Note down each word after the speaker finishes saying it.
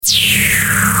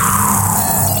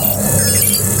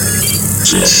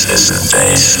This is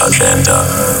today's agenda.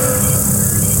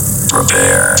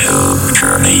 Prepare to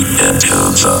journey into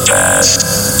the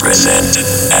past, present,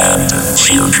 and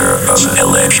future of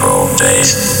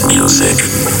electro-based music.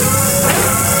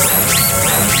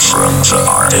 From the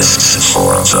artists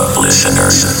for the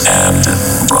listeners and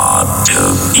brought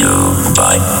to you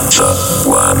by the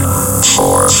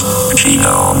 1/4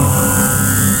 genome.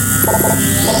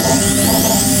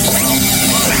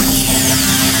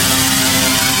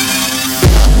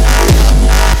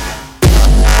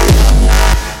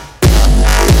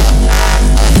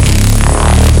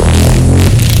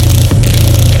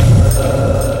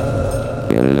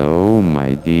 Hello,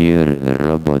 my dear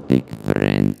robotic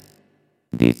friends.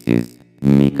 This is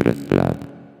Microslav,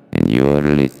 and you're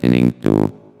listening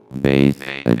to Bass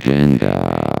Agenda.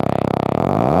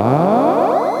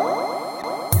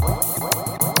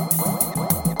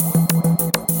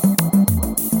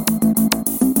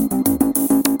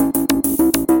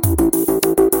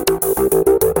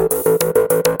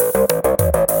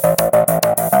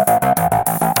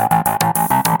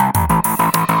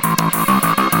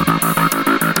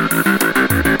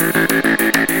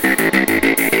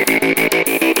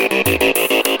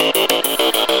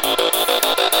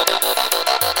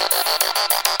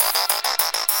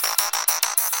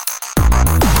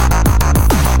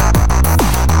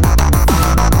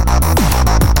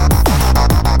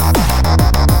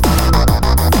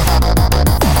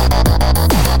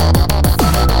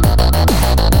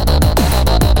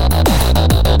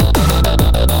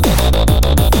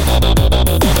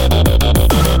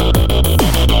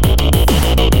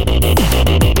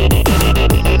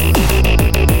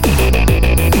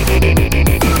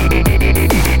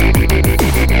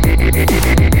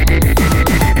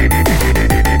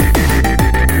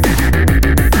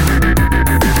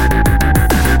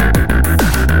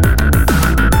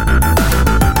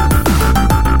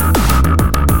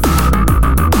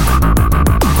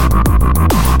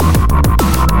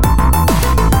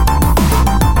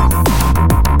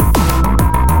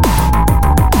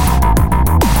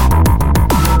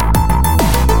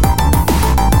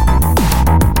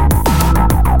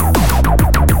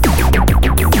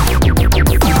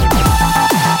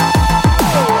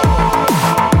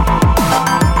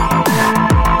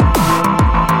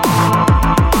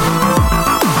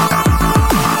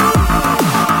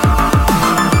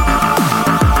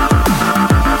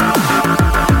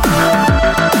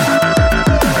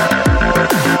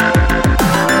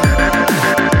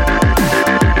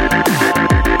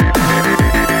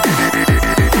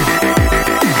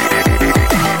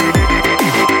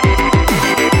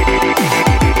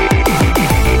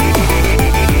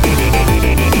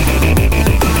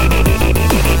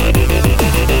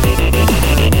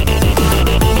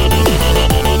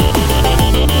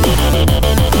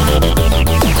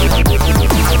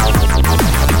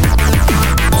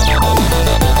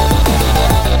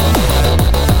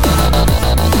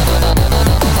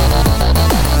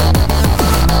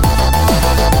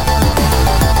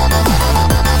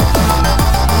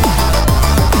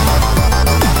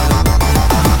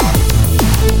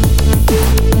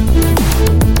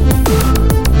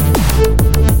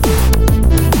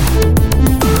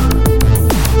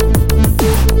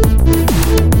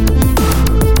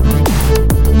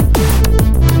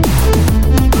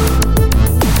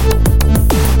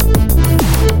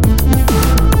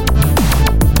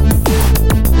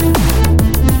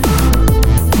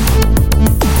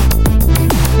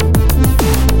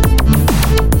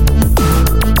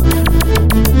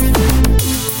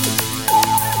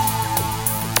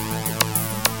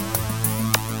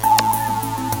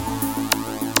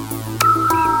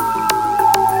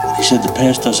 He said the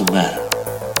past doesn't matter.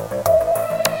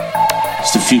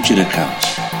 It's the future that counts.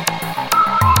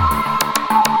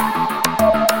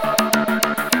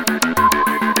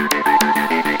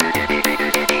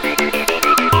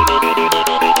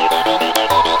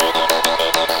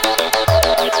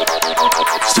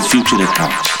 It's the future that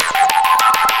counts.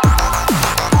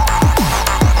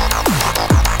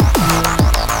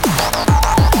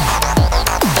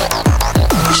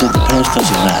 He said the past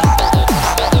doesn't matter.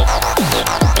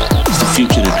 It's the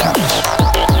future that counts.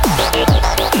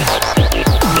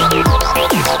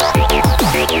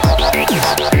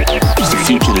 It's the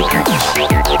future that counts.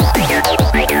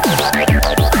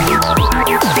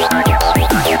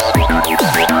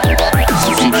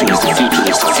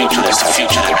 It's the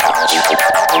future that counts.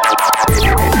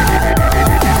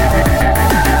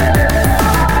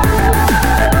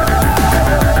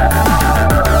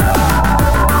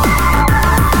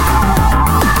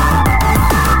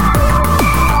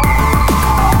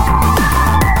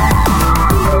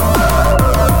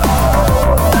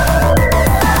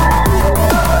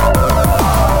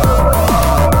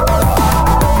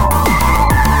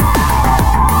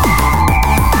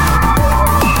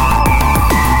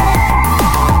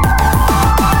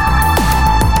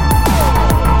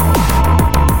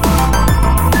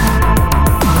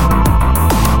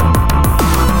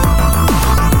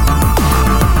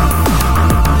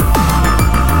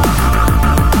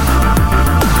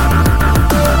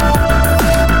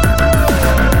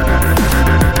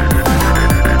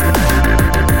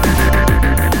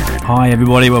 Hi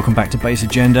everybody, welcome back to Bass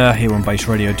Agenda here on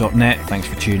bassradio.net. Thanks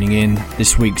for tuning in.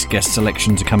 This week's guest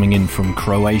selections are coming in from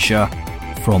Croatia,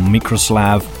 from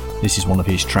Microslav. This is one of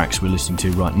his tracks we're listening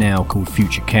to right now called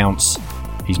Future Counts.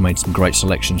 He's made some great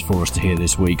selections for us to hear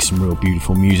this week, some real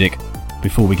beautiful music.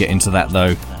 Before we get into that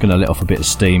though, gonna let off a bit of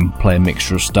steam, play a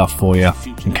mixture of stuff for you,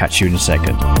 and catch you in a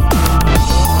second.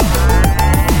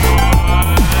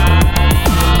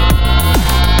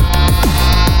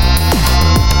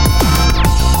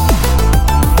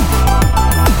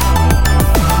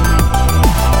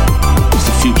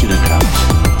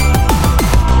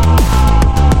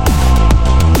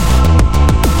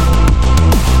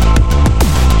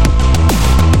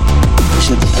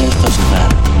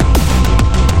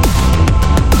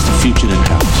 Future that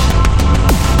counts.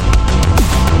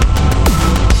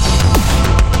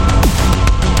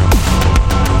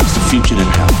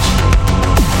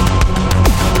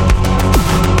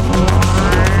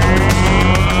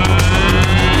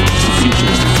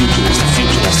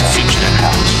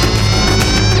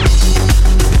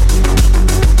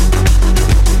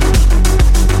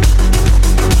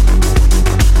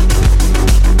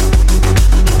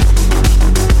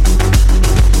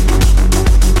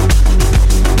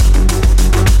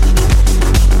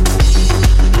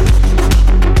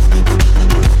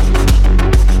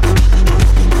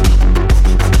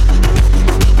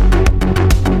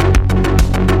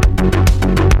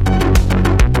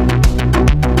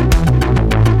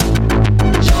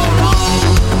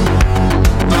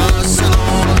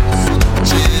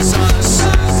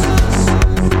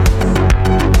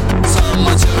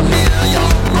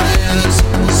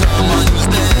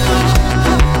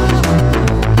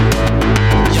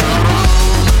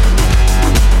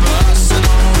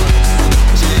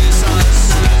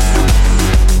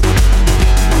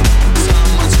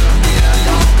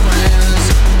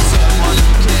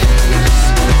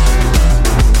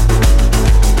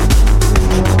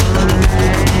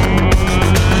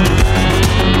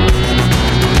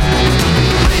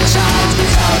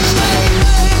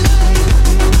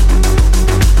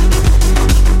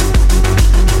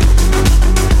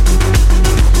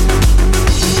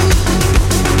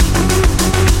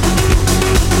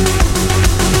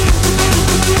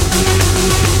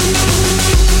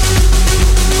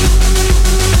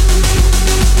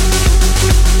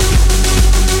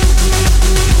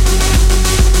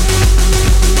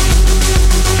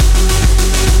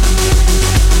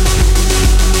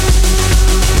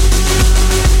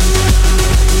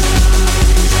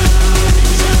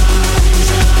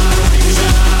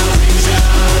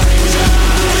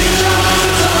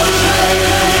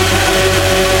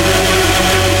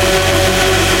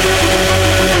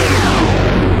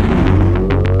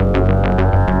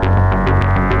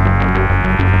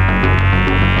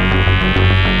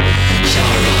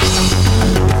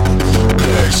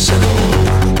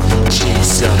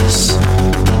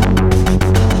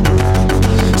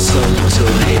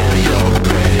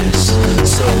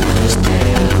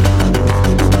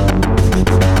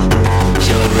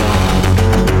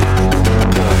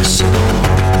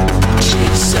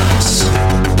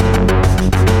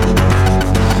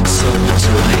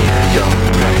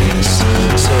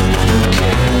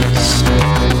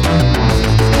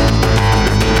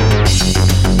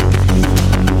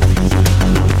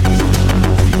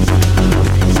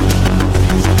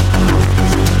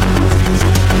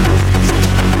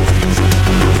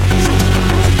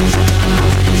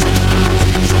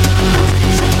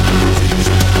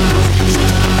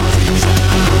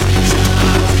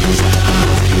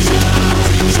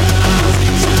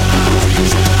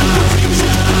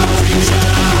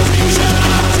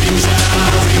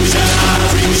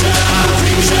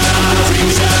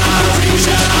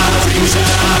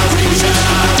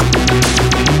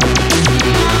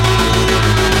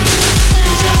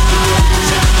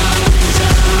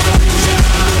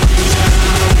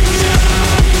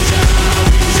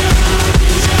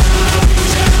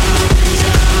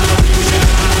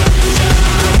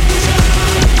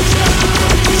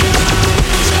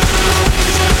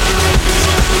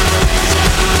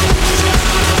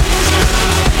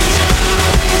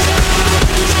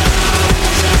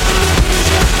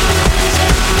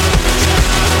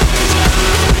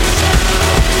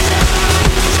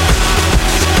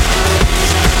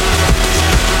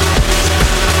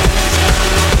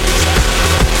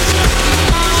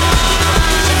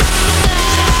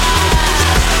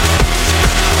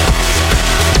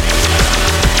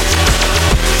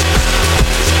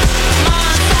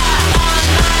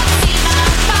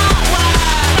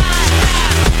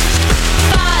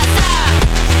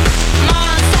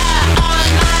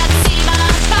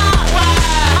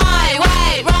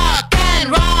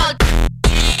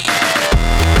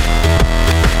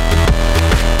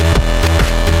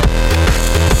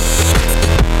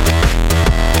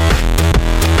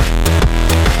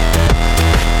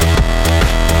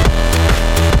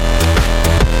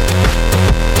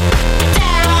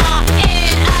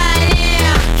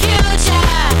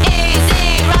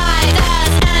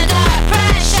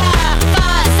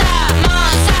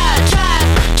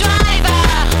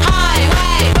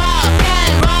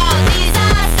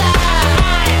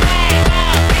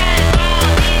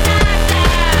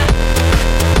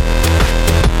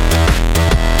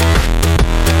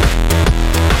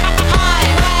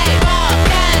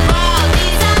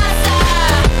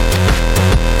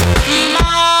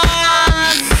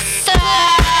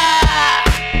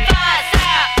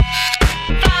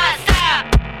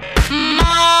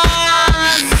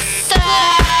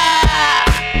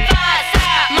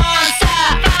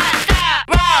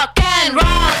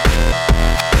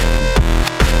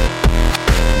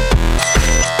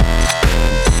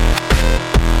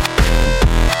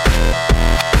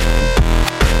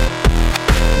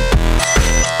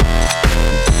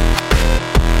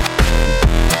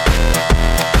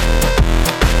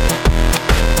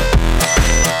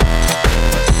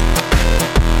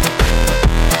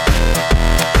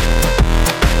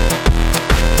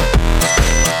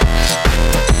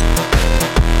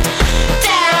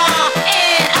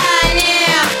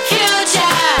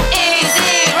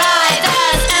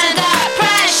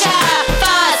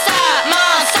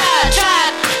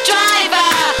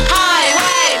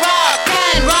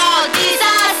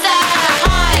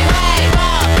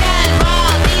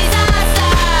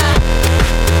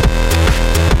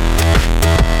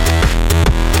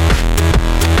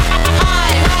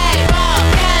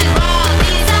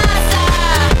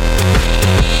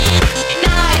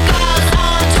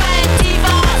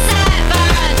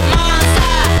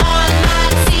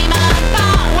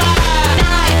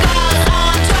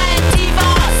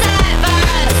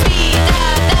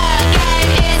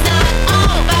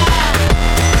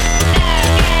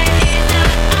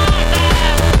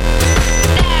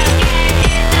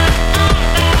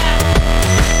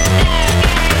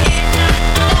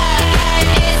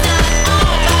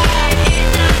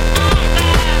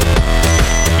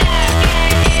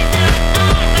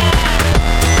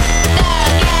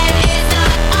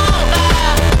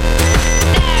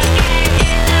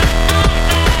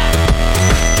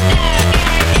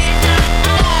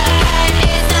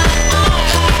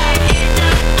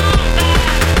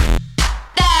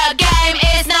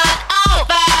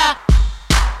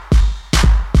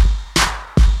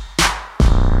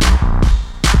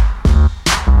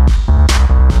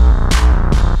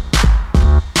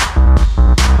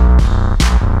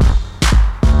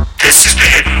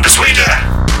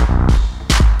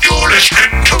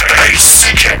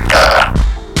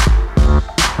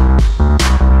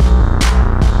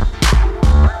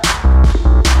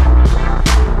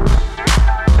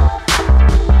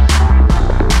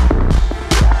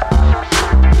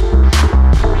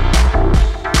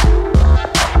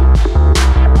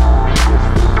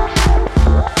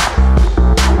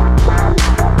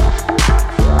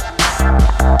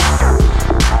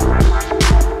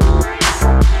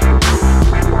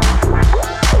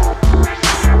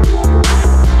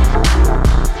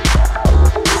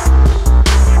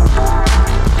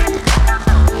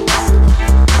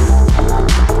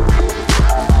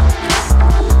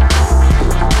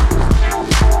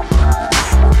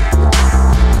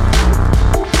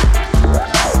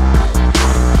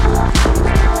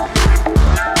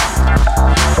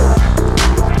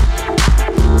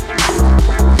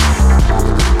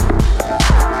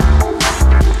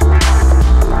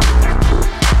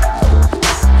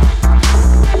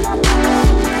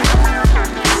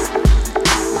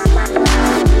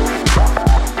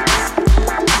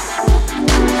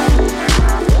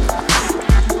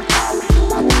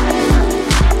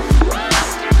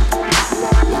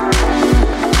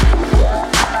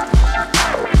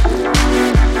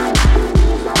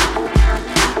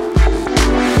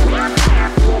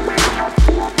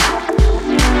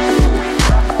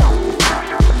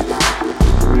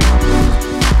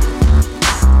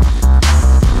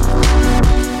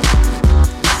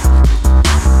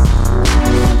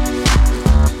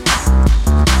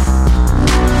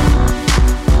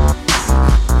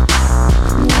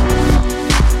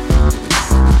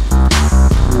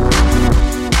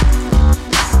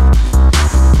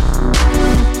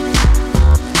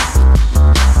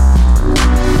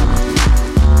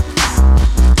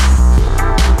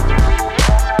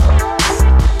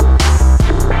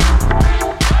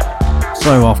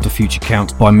 So after Future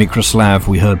Count by Microslav,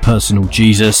 we heard Personal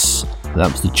Jesus.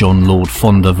 That was the John Lord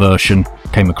Fonda version.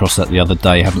 Came across that the other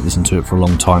day, haven't listened to it for a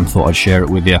long time, thought I'd share it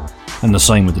with you. And the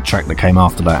same with the track that came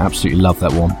after that, absolutely love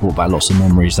that one, brought back lots of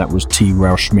memories. That was T.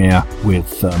 Rauschmere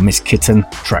with Miss Kitten,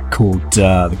 track called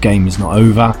The Game Is Not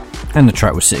Over. And the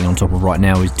track we're sitting on top of right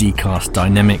now is Decast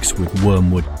Dynamics with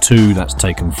Wormwood 2. That's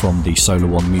taken from the Solar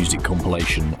One music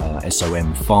compilation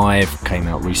SOM5, came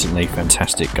out recently,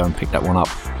 fantastic, go and pick that one up.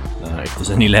 If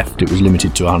there's any left, it was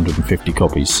limited to 150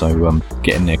 copies, so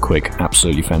get in there quick,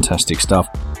 absolutely fantastic stuff.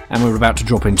 And we're about to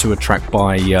drop into a track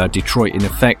by Detroit in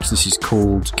Effect. This is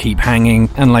called Keep Hanging.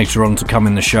 And later on to come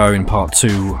in the show in part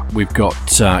 2, we've got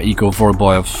Igor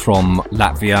Vorobjovs from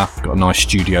Latvia. Got a nice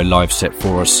studio live set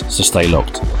for us, so stay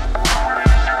locked.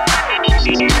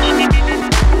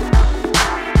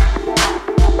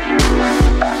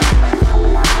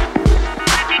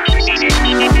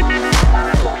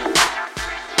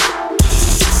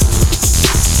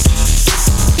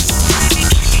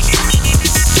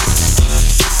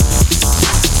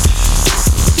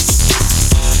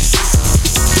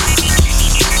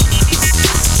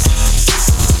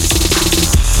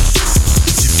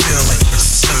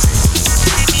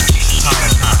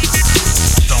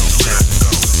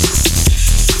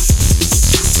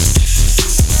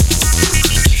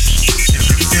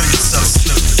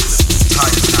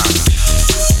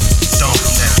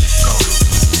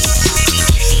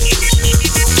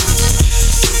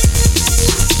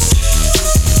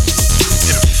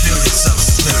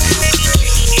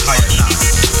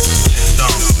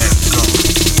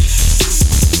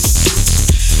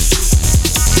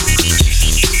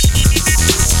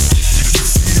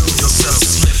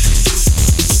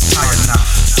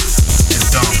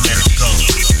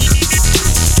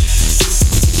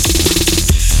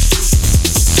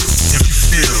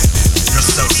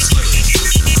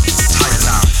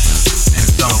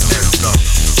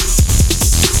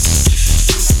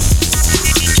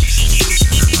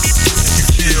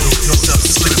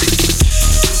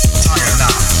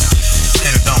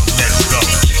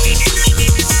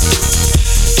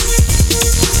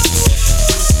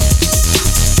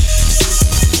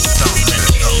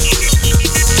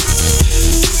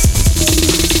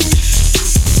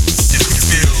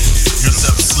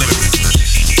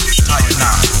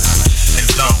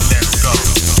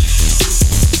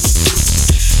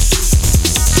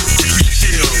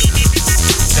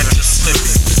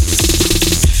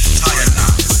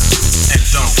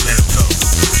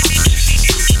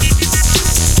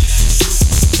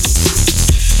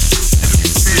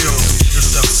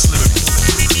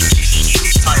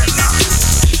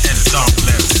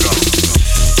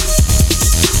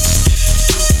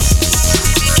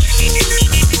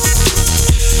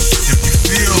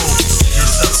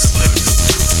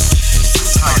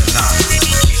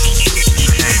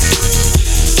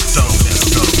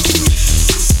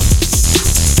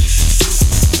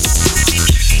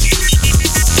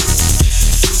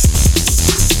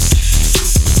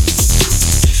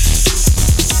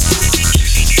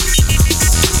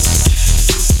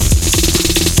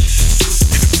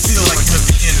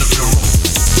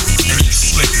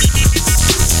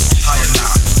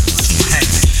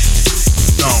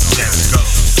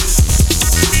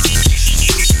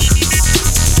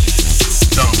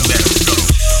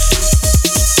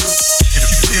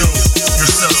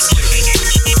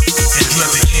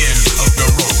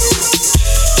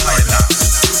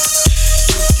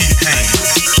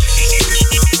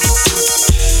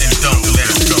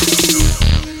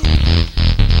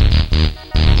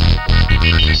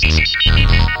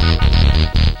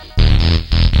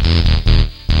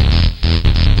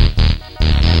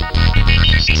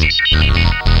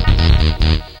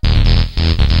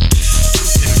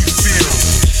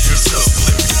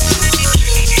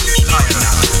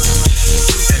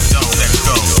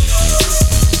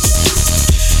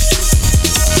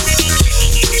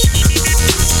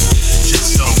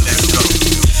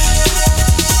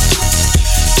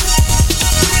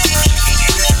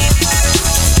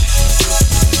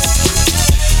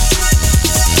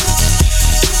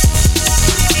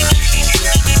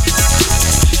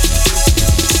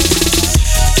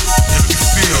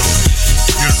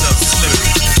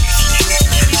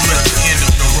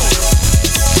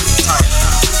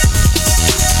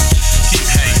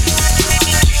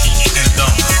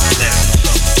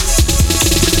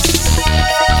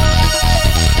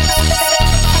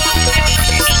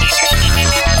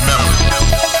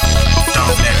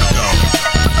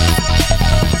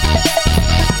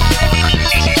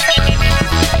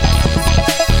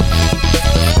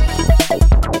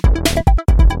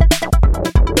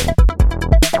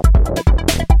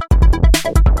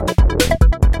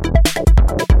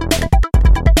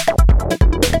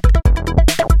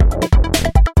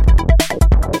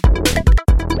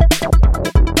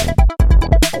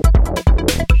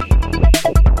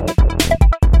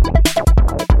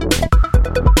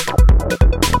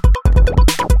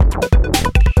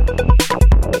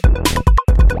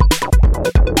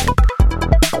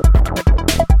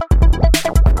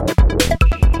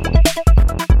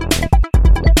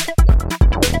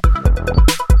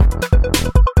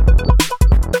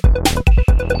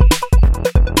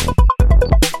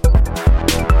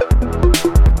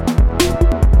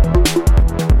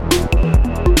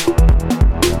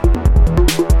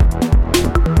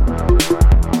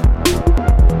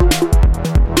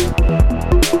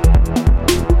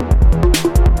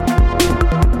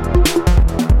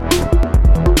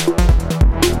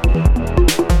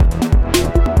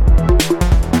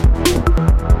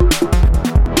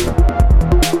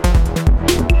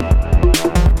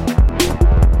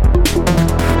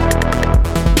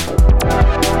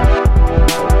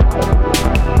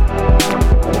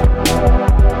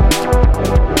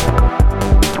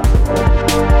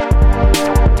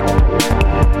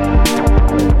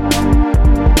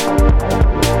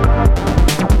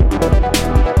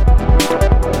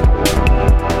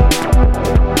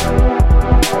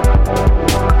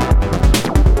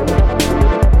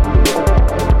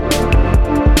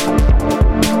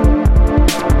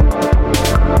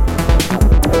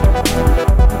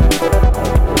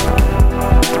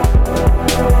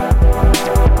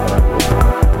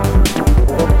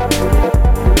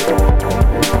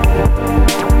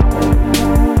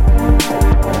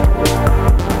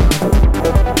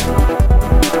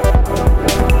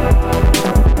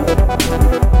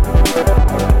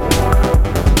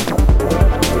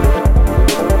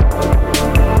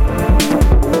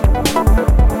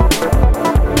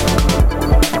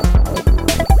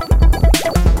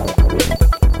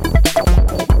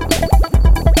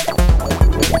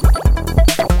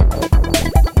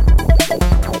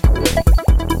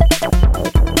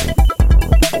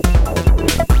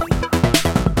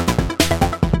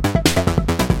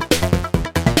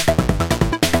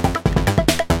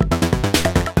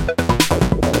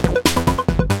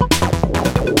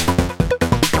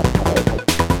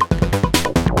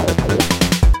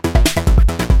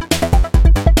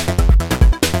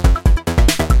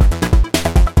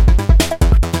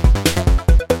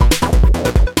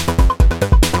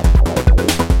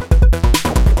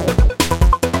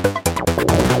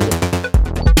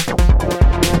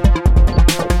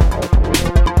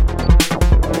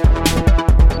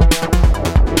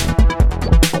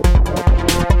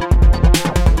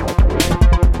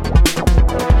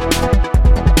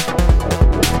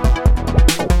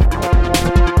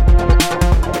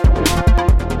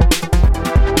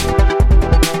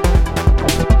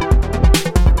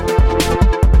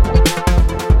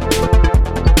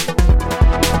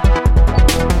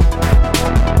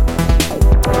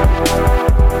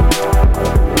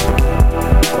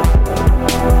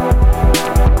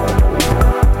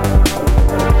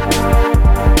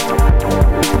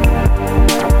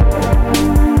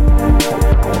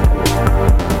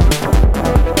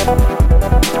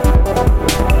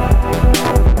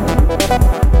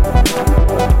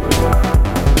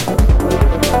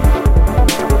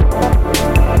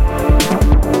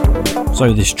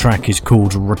 So this track is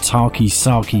called Rataki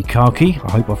Saki Kaki.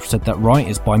 I hope I've said that right.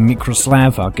 It's by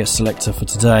Microslav, our guest selector for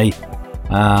today.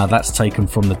 That's taken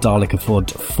from the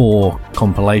Dalekafod 4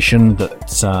 compilation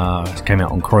that came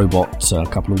out on Crowbot a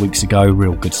couple of weeks ago.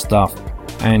 Real good stuff.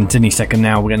 And any second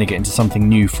now we're going to get into something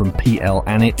new from PL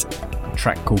Anit, a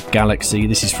track called Galaxy.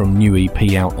 This is from new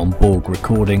EP out on Borg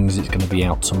Recordings. It's going to be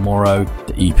out tomorrow.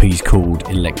 The EP is called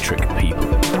Electric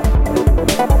People.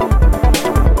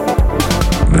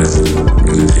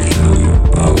 Gravitationally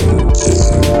powered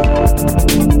system.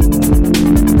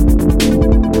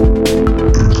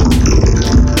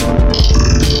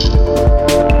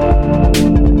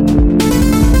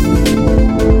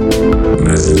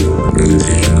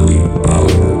 Gravitationally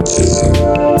powered system.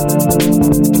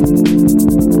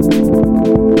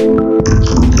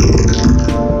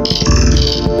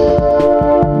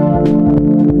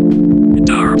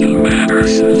 Dark matter.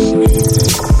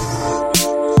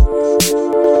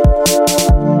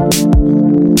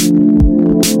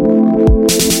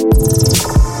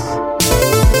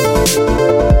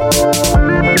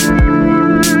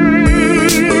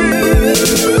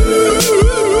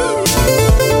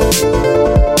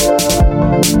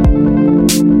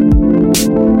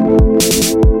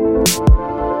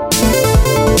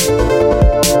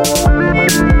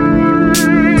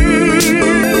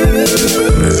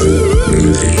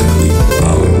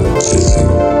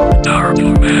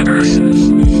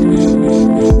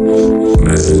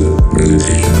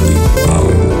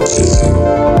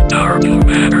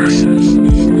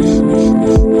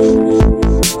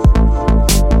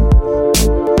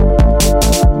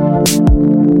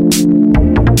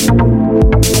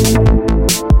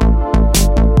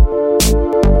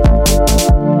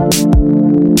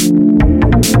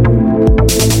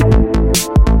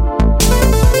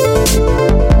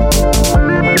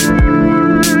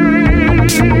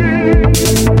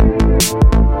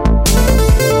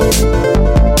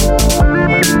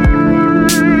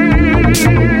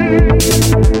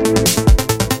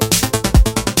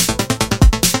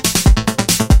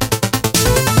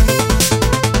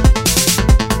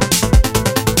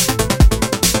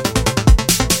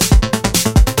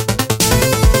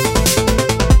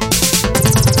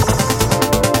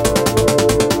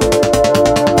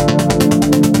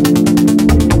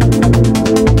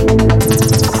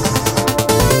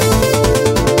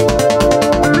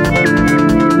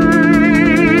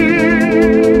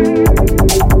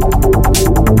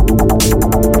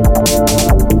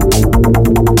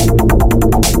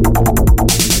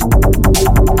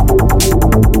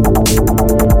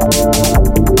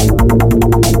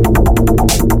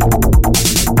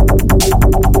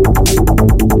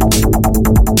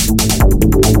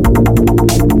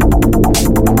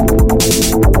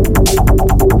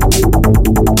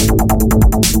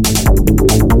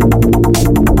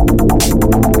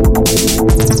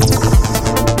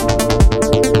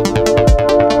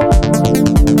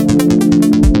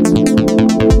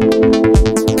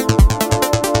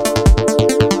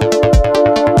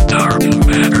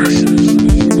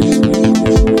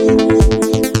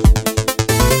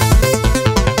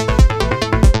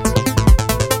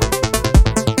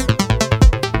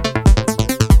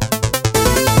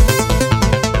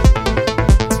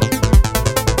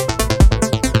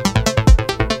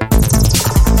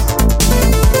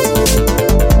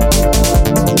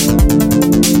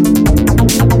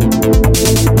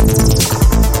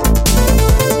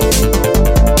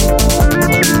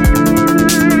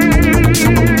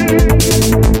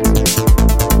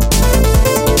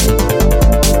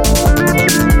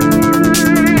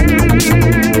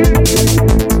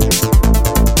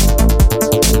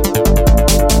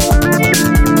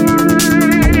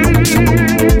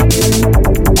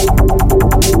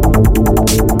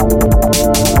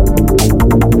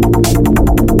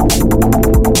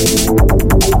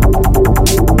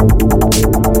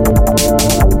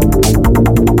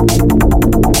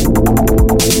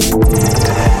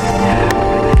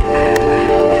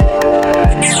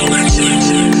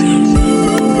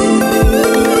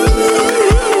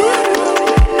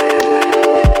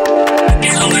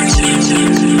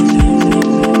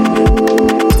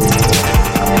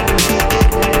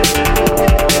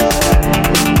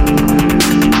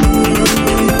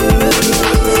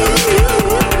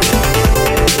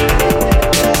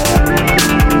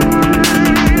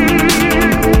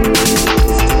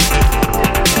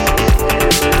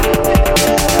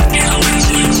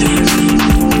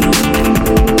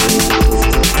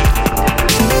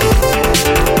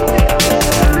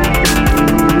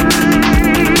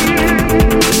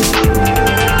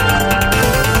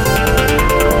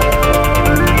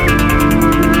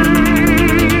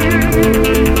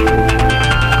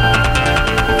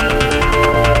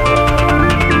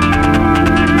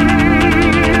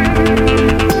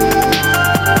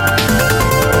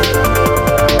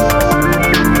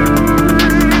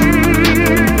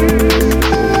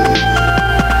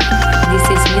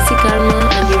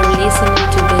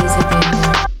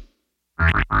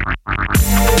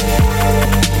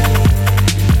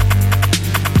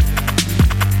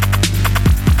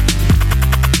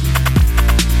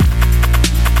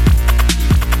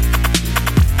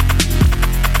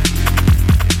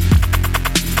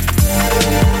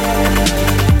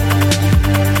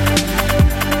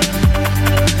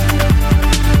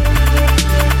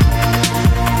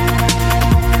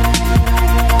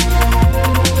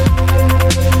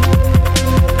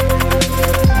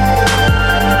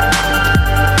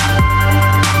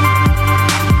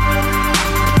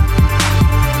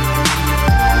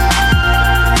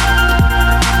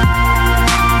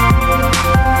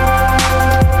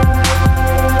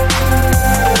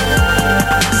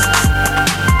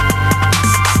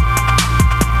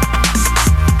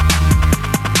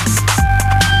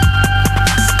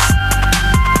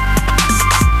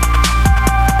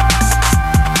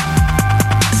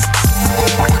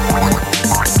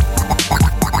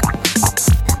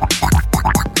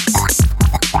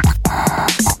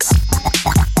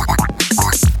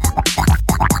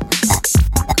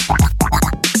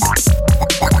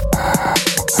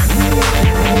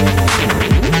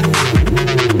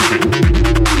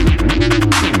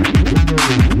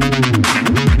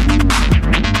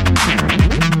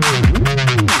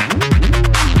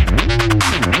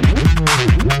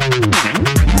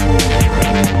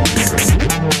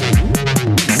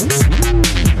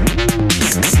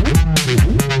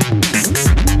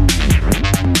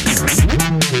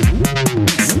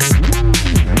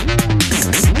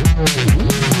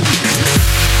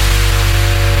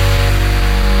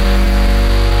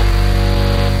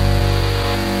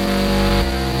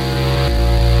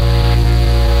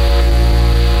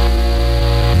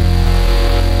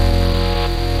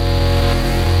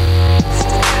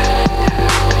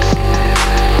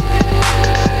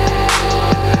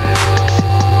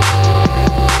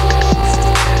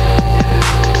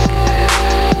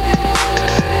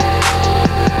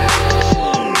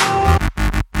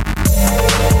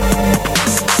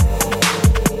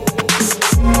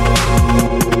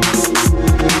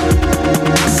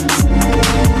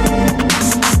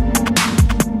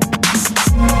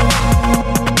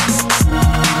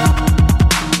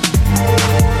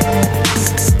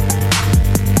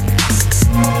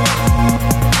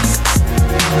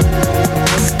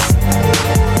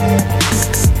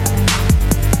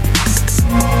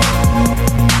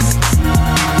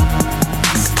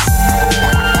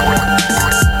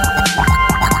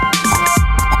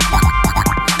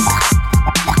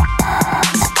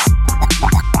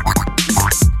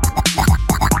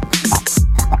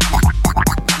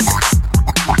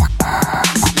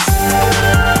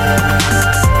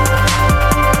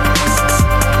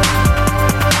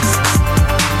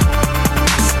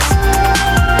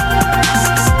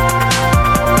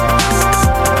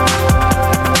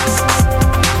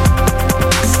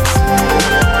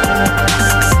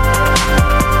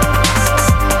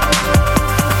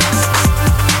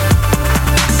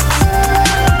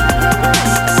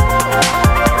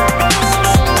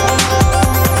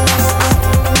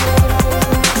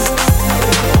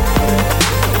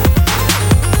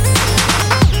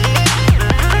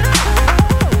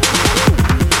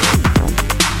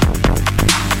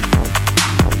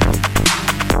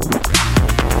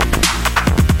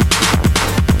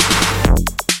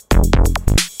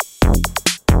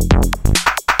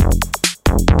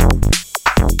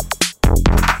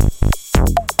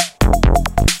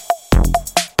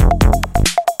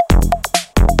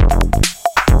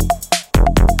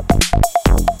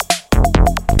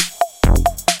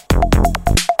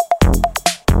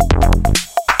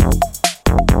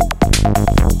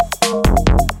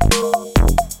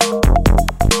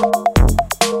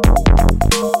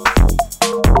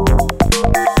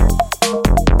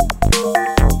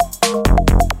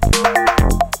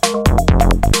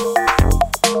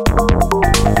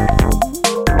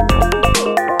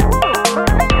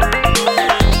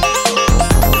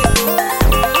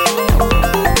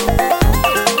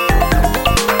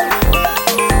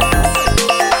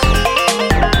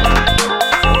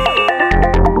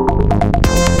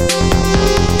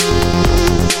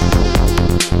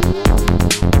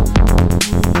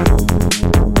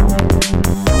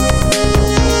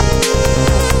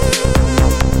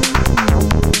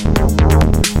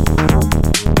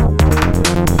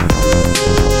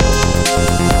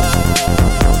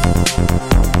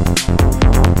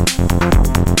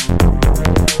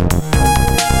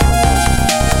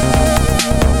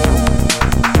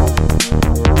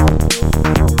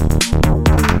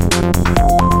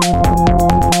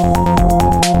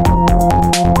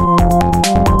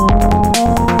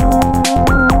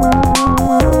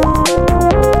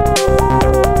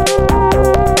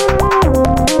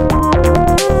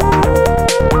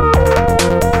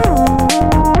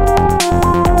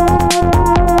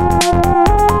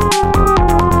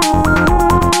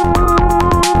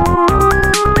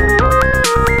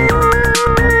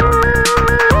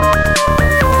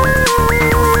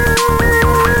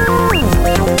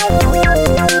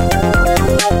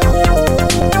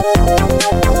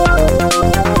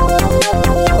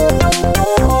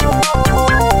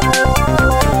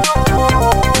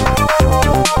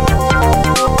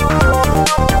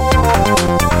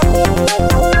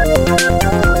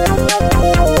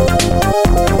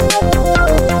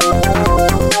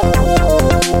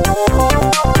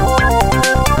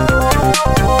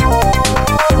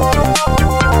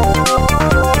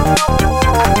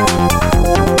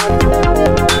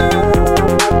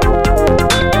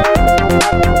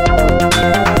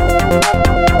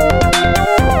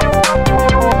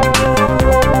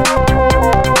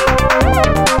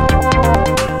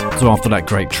 So after that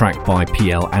great track by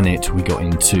PL Anit, we got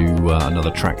into another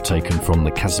track taken from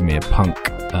the Casimir Punk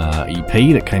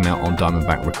EP that came out on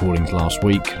Diamondback Recordings last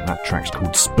week. That track's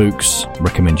called Spooks.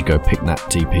 Recommend you go pick that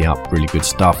DP up, really good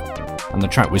stuff. And the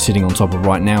track we're sitting on top of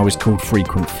right now is called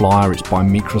Frequent Flyer. It's by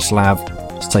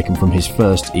Microslav. It's taken from his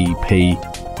first EP,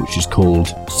 which is called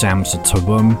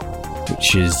Samsatobum,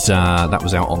 which is that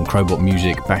was out on Crowbot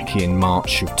Music back in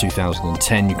March of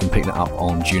 2010. You can pick that up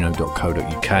on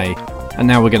juno.co.uk. And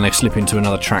now we're going to slip into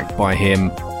another track by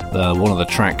him. One of the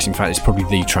tracks, in fact, it's probably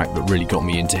the track that really got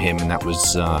me into him, and that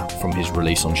was from his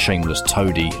release on Shameless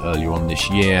Toady earlier on this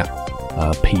year.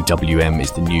 PWM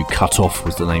is the new Cutoff,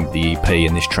 was the name of the EP,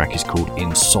 and this track is called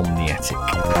Insomniatic.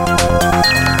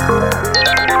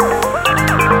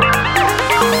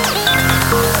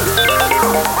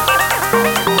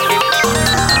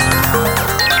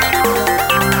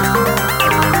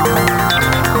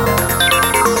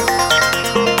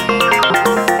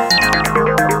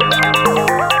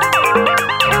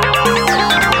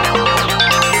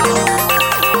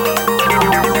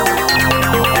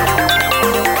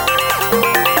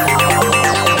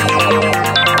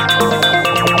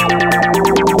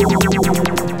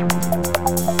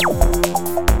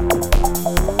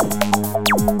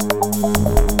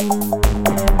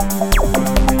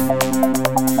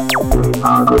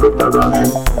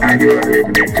 And you're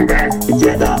listening to that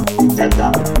agenda.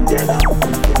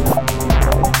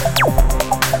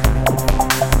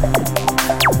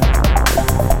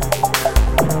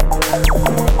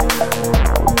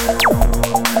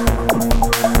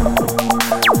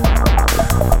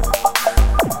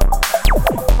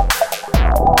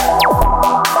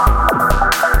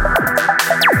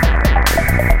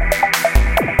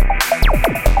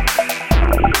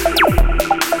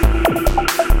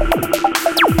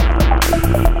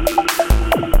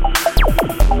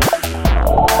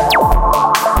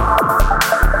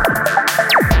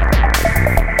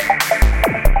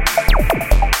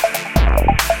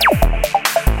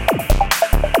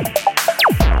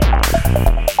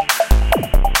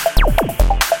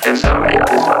 Insomnia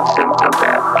is a symptom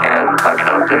that can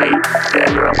accompany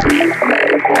several sleep,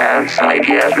 medical, and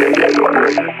psychiatric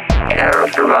disorders,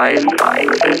 characterized by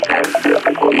resistance,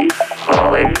 difficulty,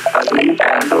 falling asleep,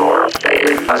 and/or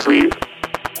staying asleep.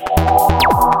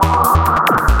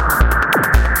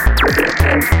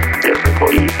 Resistance,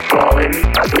 difficulty, falling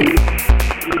asleep.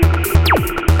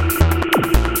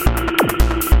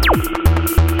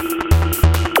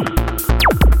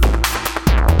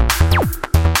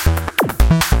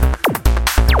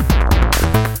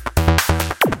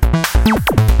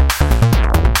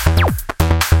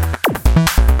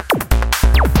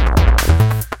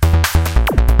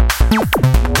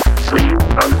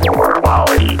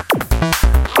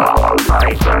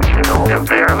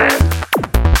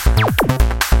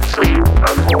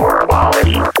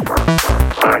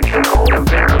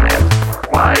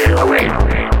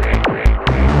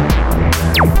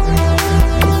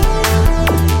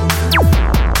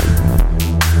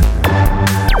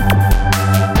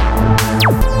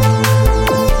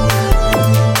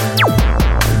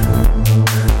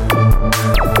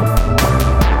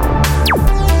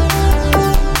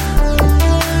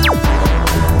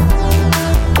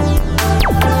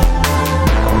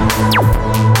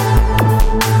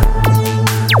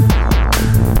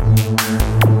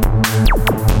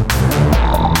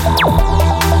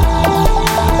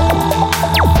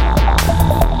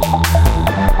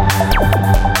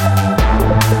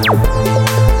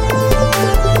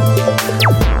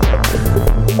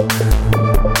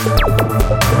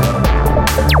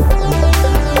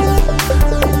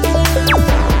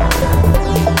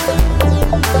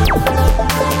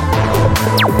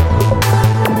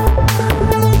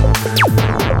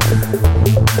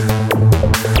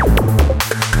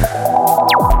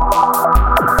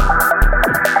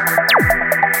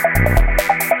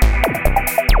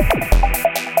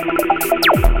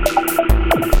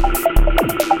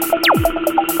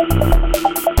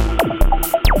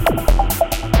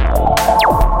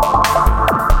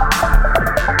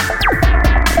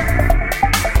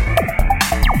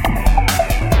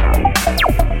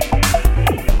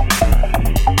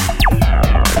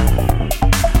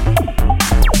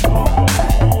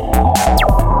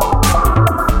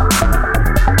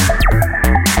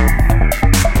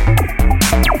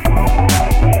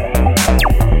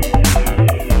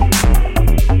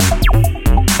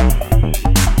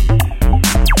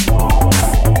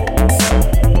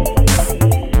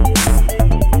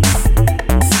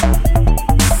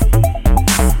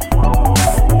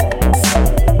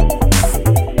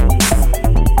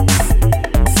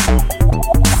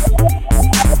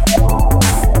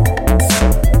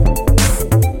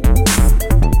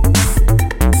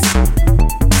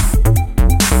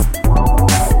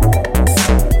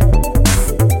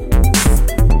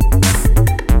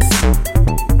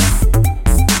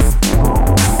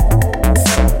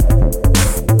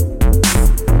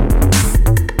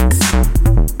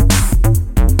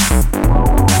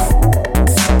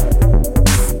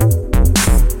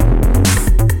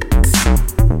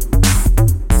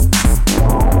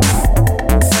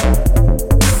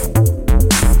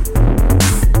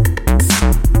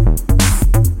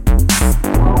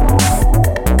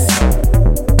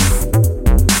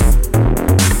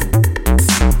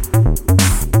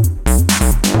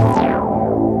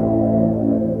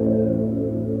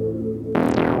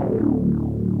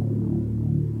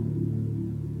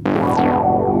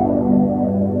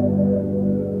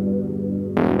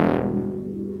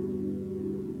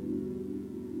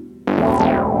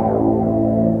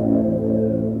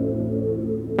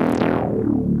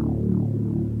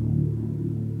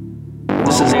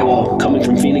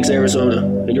 Arizona,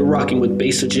 and you're rocking with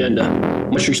Bass Agenda.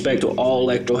 Much respect to all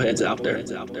electro heads out there.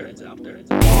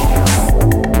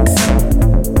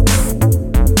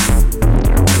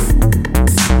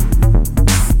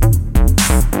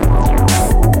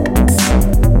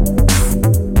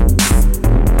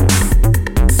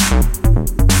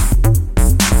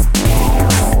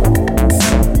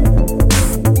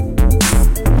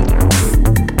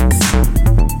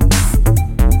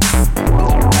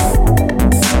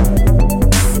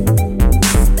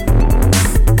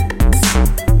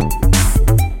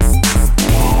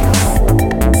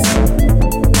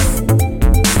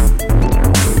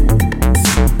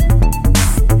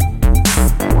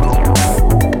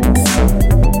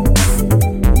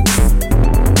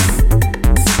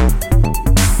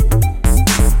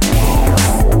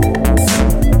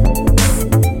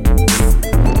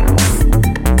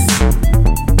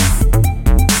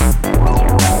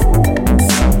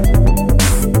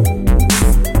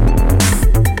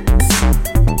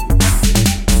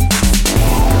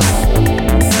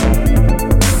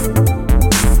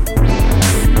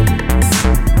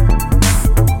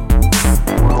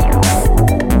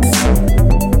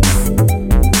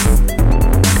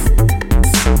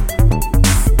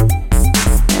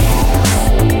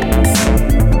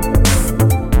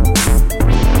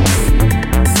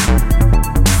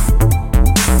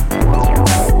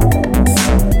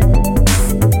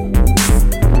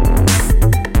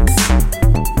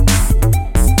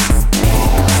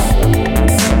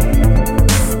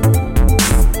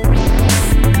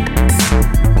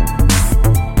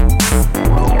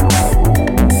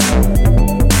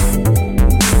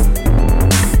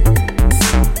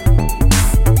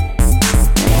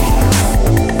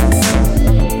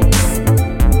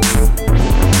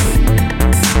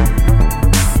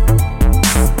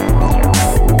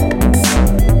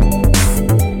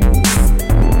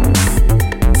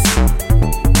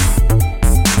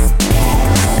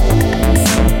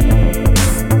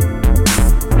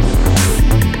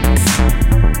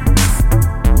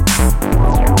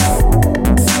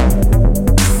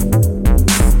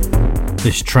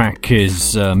 This track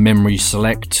is Memory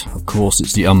Select. Of course,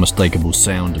 it's the unmistakable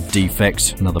sound of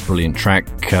Defect, another brilliant track.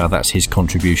 That's his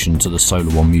contribution to the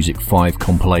Solar One Music 5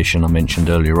 compilation I mentioned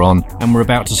earlier on. And we're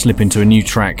about to slip into a new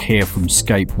track here from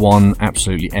Scape One,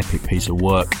 absolutely epic piece of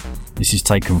work. This is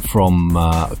taken from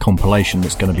a compilation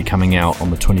that's going to be coming out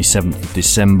on the 27th of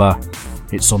December.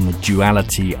 It's on the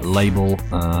Duality label.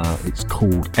 It's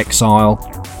called Exile,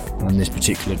 and this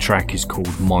particular track is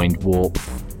called Mind Warp.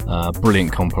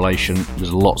 Brilliant compilation.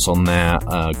 There's lots on there.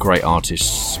 Great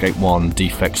artists. Scape One,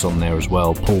 Defects on there as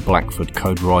well. Paul Blackford,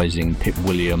 Code Rising, Pip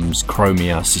Williams,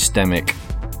 Chromia, Systemic,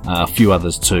 a few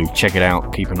others too. Check it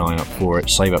out. Keep an eye out for it.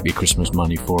 Save up your Christmas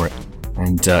money for it,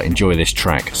 and enjoy this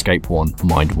track. Scape One,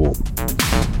 Mind Warp.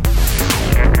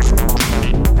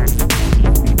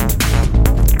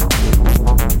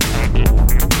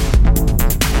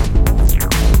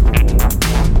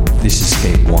 This is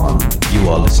Scape One. You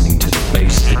are listening to the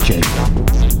Bass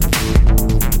Agenda.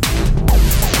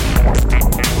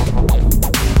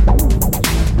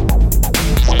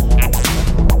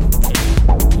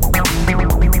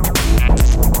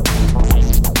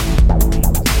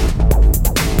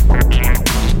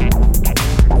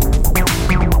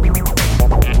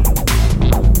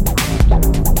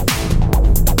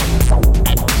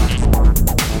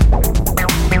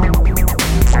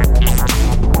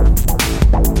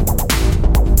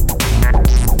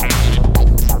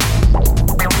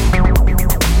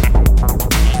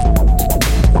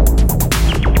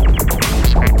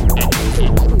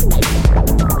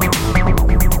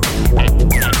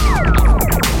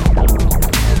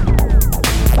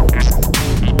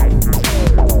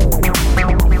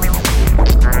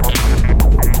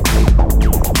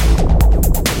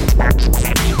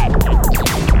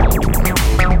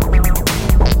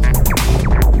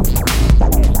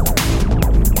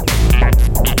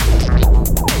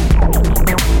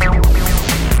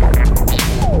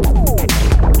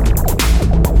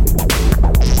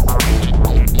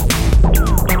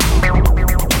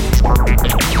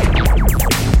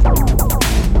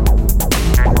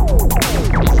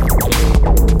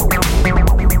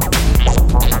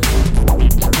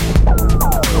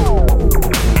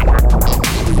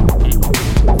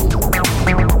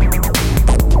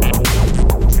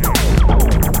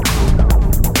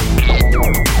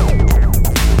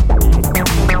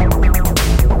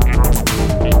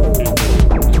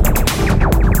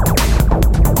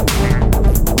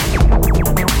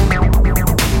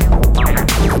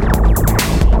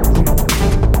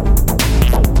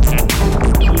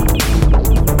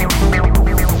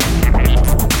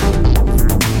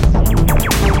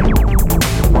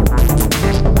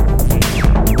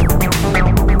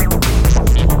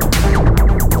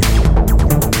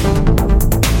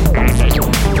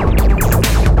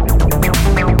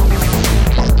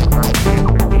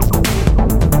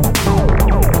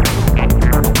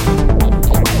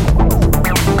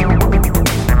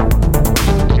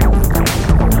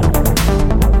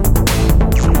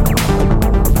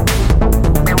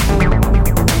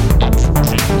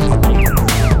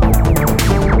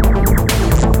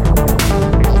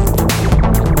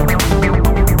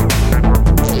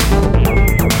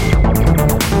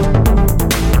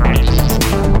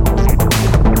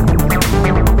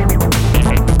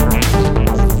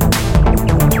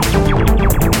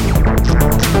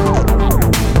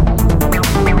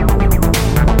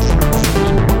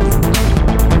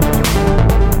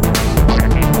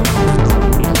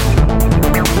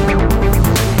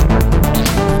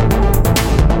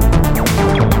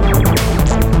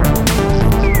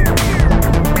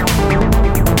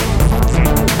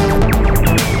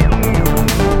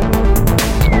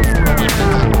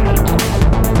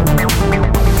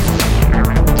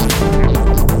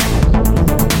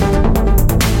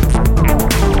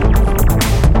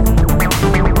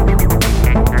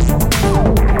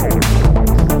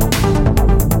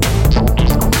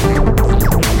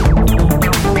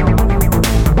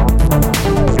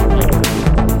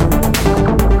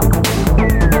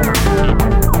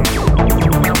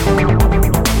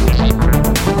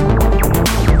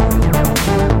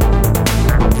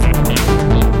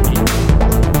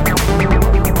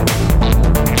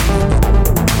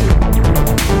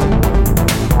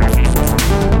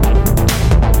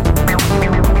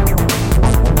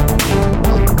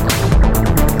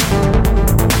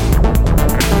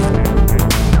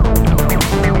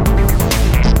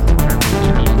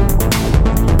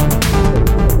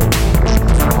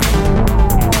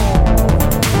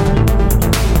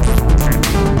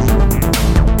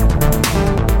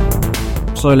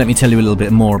 So let me tell you a little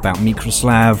bit more about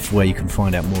Microslav, where you can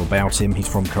find out more about him. He's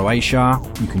from Croatia.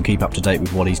 You can keep up to date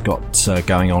with what he's got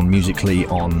going on musically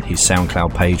on his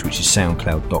SoundCloud page, which is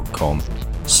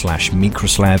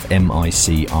soundcloud.com/Microslav, Microslav.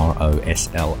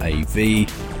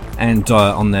 And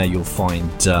on there you'll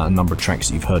find a number of tracks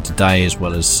that you've heard today, as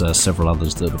well as several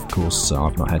others that, of course,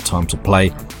 I've not had time to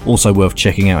play. Also worth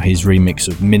checking out his remix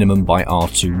of Minimum by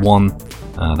R21.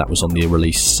 That was on the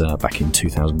release back in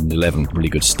 2011. Really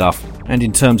good stuff. And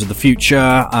in terms of the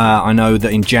future, I know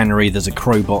that in January there's a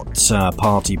Crowbot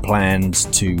party planned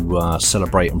to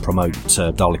celebrate and promote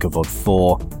Dalikavod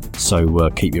 4. So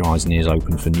keep your eyes and ears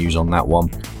open for news on that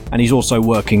one. And he's also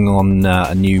working on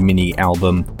a new mini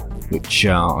album, which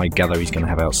I gather he's going to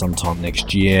have out sometime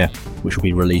next year, which will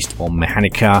be released on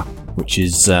Mechanica, which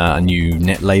is a new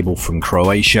net label from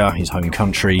Croatia, his home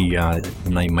country. The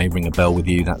name may ring a bell with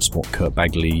you. That's what Kurt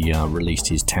Bagley released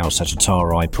his Tau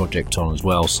Sagittarii project on as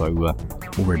well. So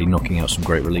already knocking out some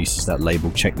great releases, that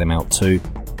label. Check them out too.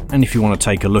 And if you want to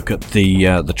take a look at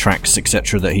the tracks,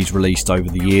 etc. that he's released over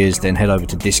the years, then head over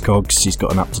to Discogs. He's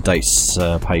got an up-to-date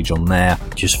page on there.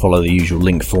 Just follow the usual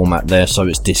link format there. So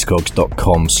it's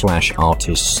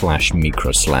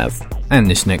discogs.com/artist/Microslav. And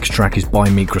this next track is by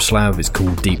Microslav. It's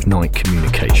called Deep Night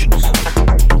Communications.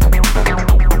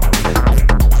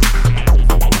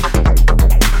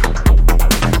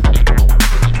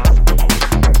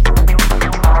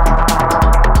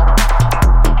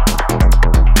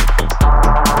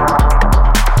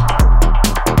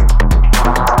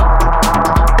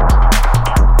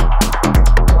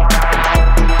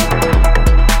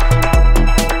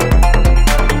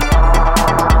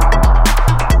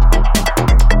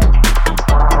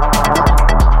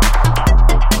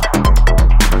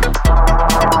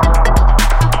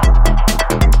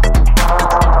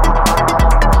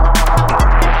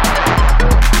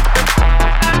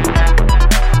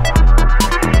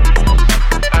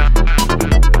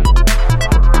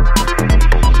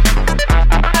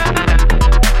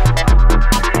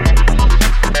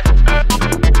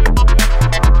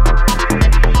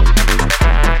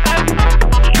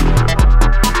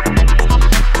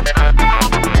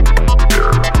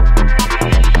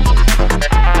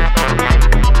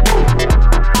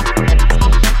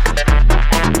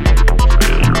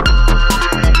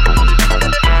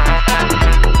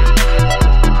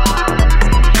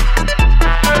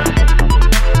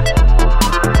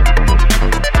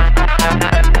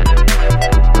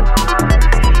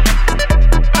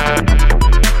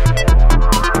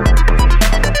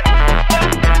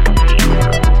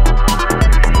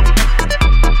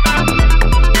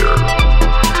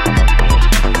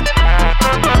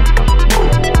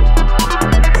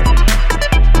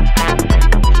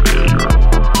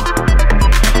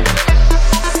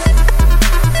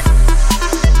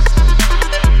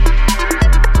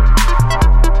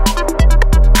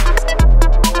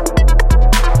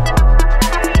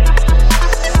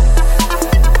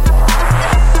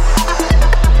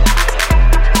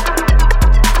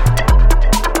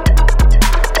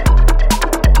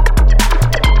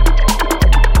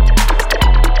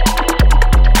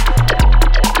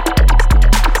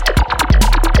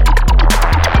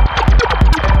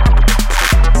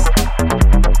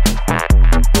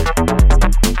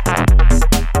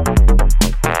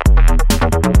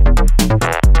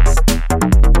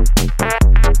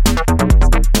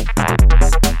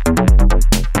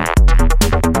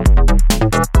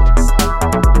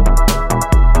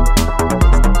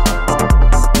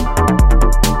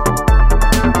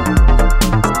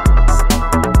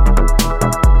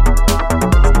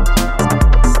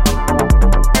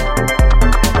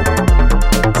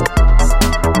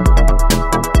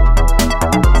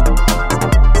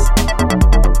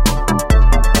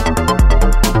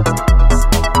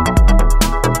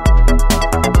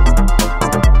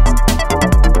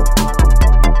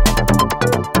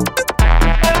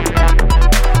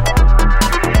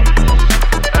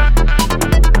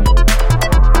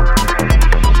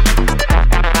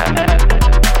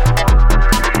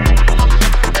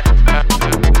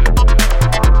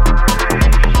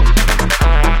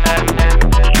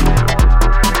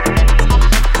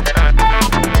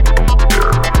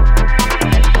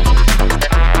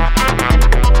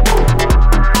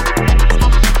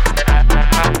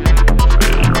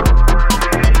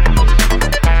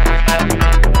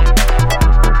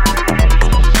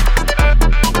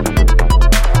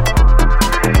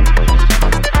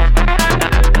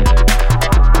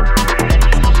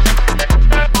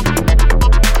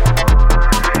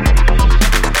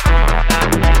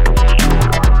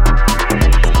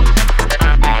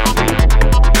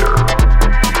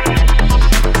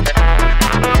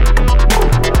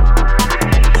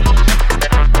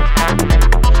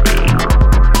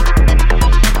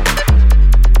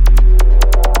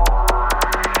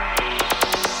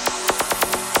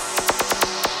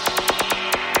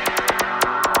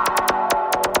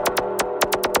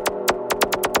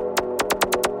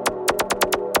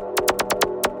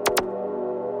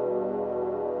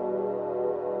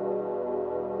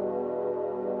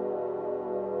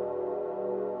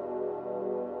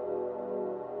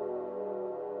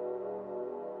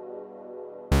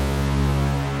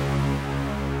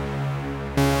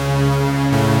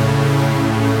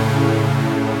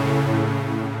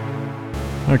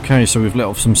 Okay, so we've let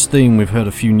off some steam, we've heard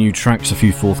a few new tracks, a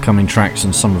few forthcoming tracks,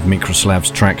 and some of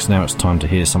Microslav's tracks. Now it's time to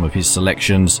hear some of his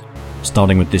selections.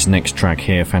 Starting with this next track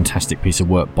here, fantastic piece of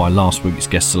work by last week's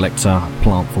guest selector,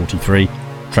 Plant 43,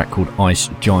 a track called Ice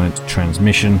Giant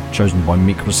Transmission, chosen by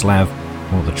Microslav,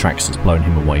 one of the tracks that's blown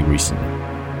him away recently.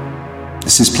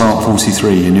 This is Plant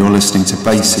 43 and you're listening to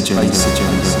Bass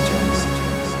Agenda.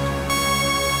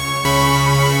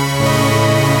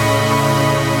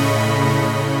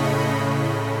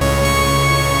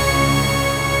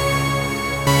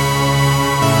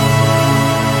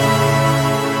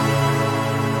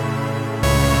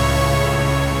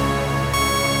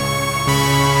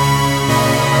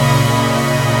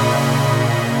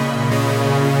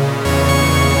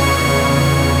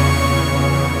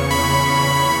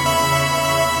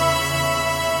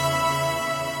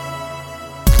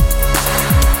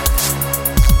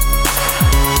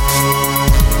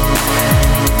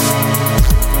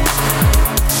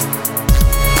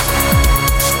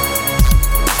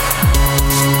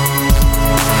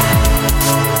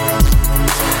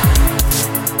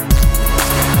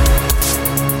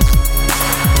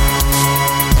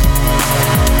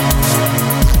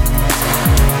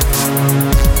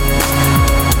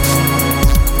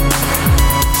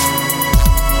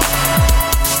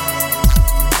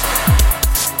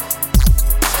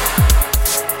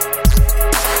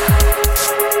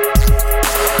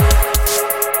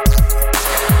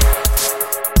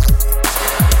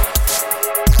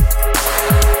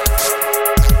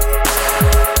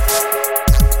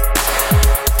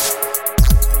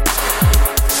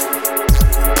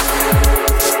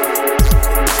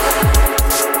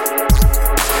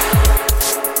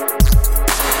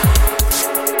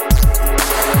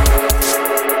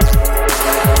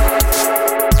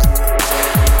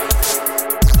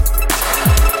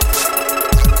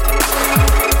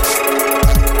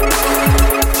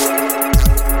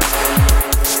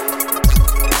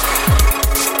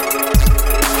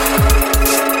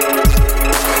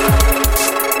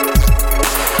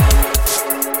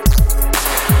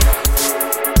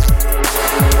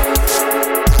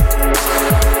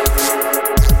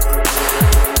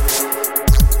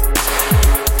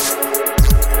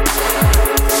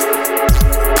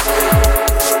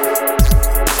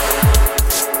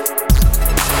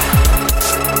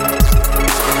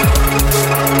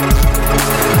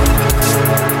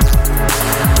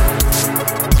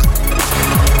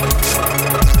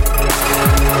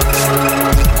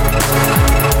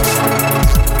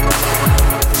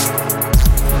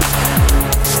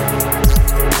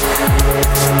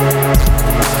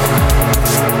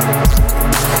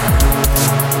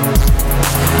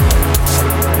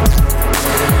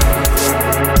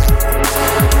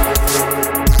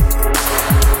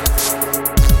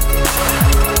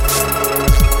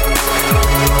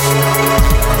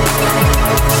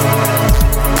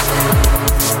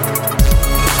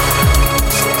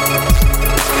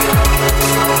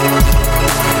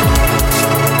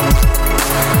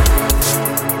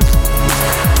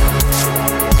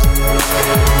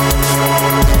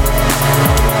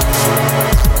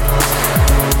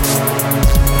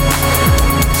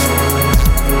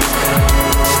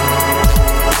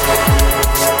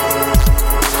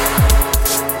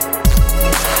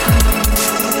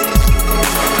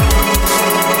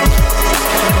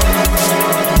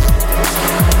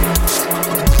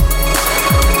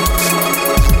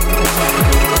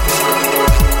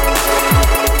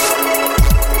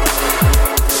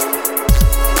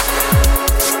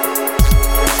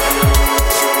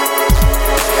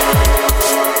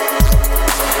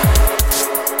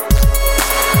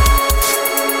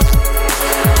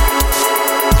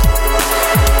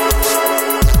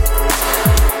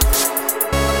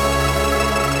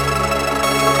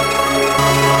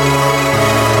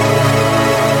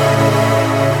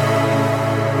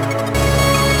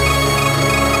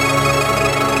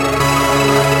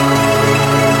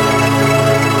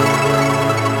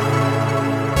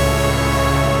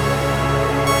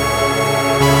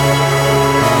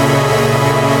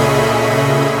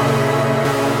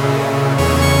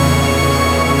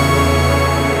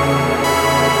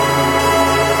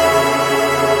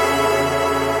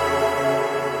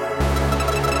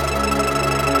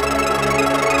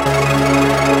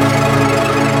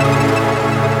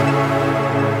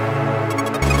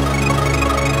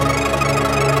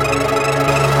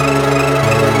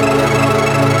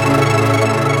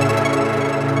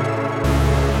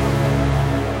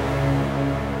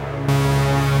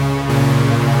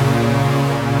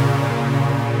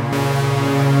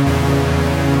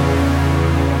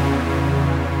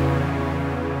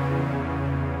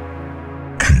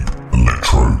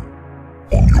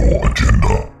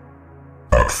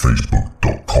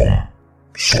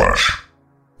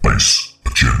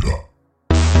 facebook.com/bassagenda.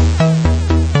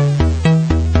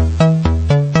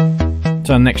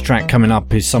 So the next track coming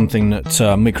up is something that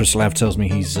Microslav tells me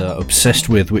he's obsessed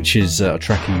with, which is a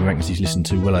track he reckons he's listened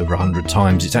to well over 100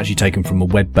 times. It's actually taken from a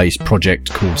web-based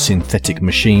project called Synthetic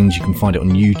Machines. You can find it on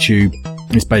YouTube.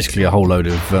 It's basically a whole load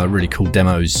of really cool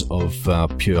demos of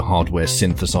pure hardware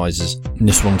synthesizers. And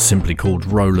this one's simply called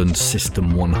Roland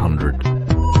System 100.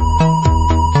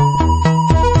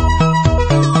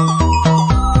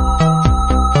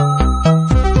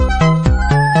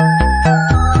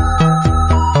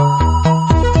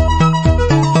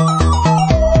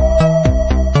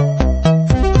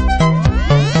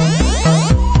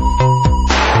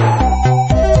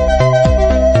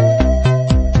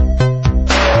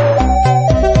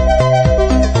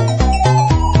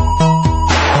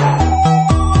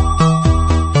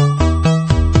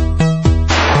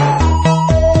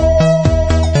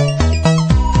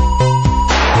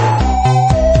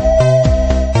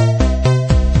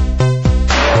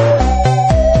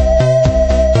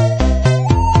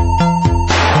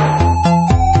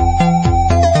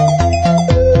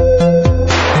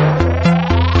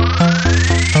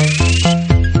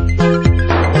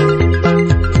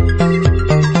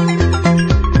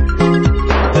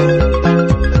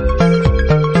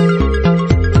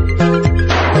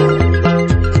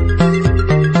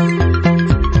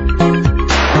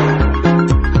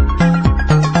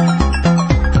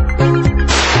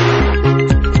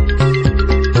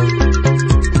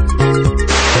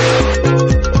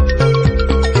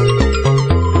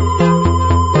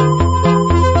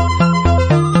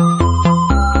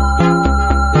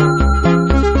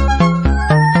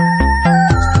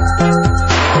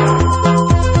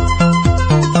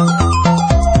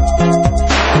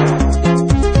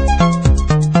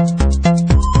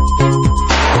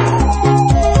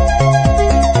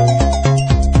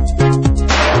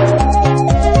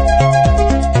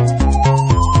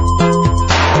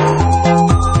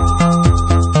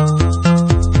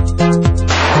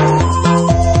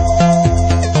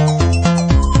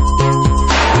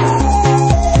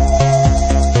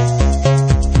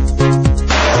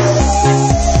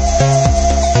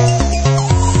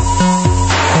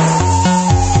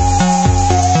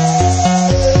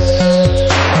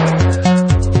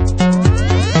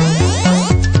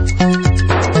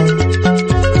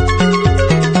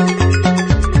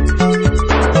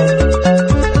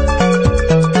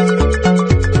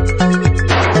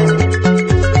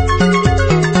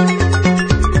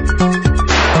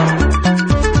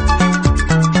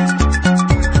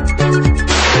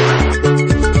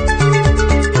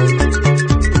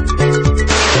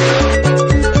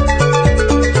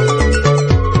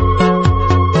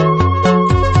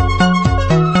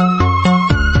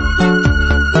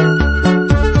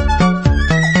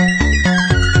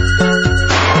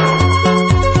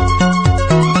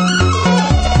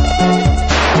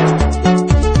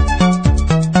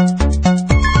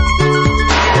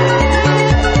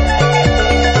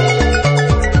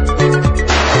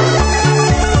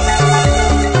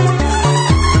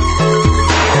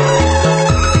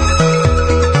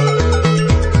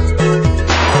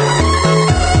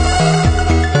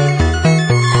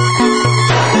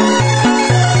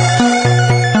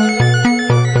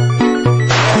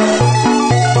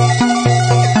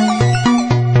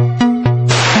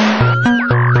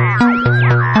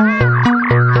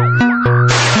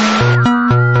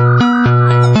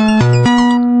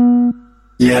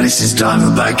 This is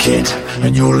Diamondback Kid,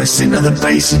 and you're listening to the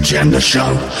Bass Agenda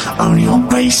Show, only on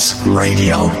Bass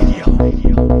Radio.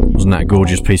 Wasn't that a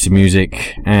gorgeous piece of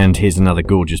music? And here's another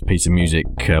gorgeous piece of music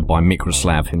by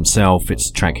Microslav himself. It's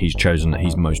a track he's chosen that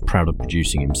he's most proud of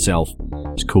producing himself.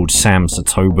 It's called Sam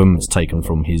Satobum. It's taken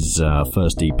from his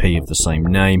first EP of the same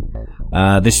name.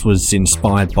 This was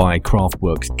inspired by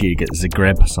Kraftwerk's gig at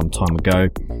Zagreb some time ago.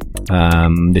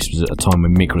 This was at a time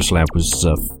when Microslav was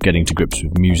getting to grips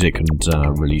with music and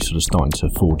really sort of starting to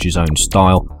forge his own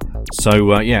style.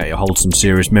 So yeah, it holds some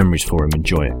serious memories for him.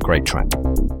 Enjoy it. Great track.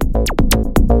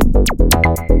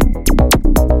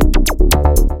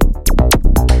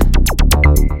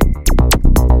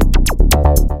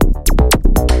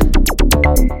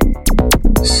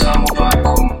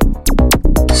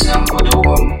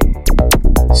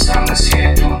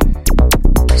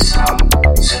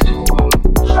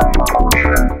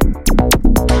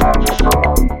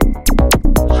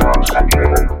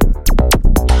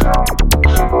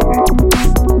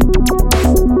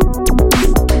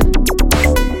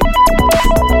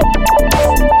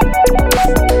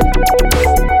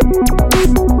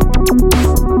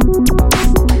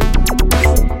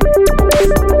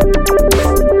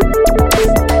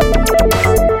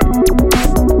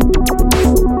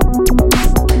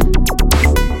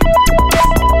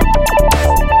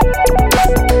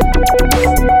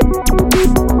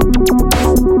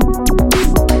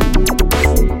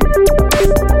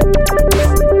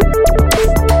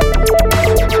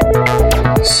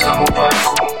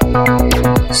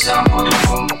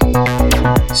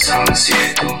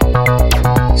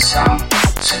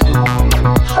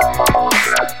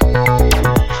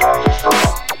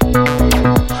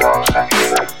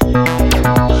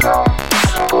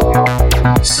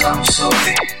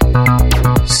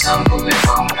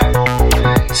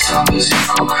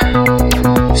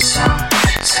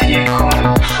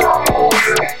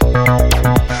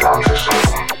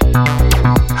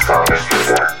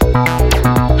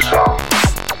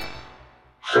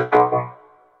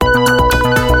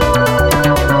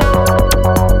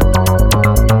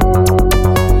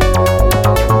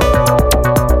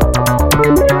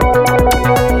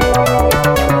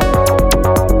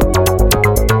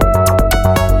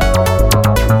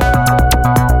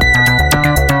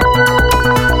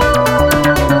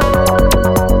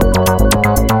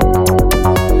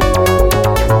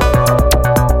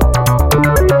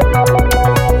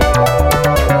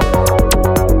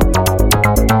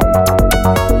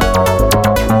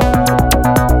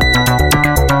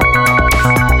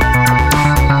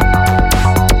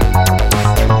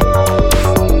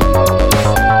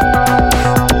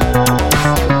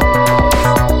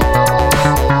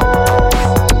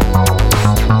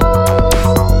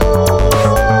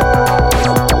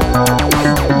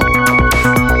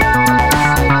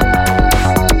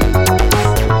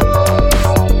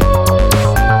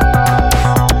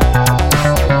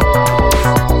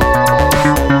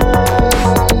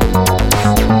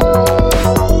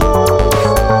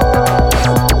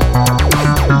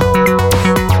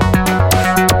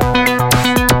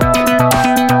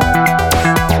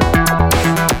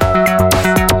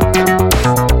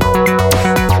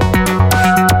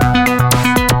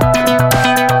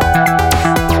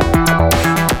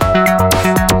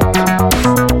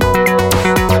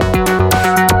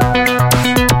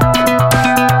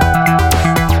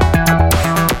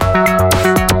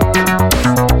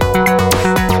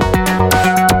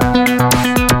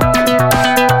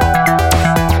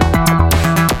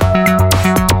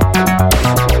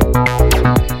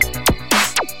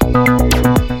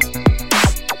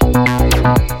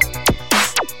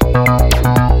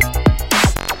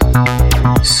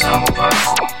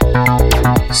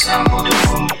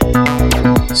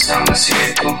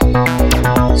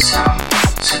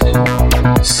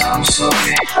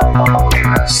 sobie,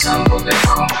 sam będę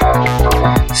kochał,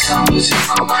 sam będę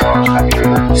kochał,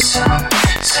 sam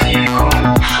za niego,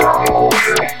 sam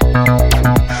głowy,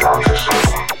 sam ze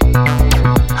sobą,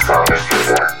 sam ze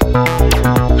siebie,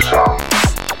 sam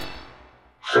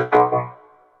ze tobą.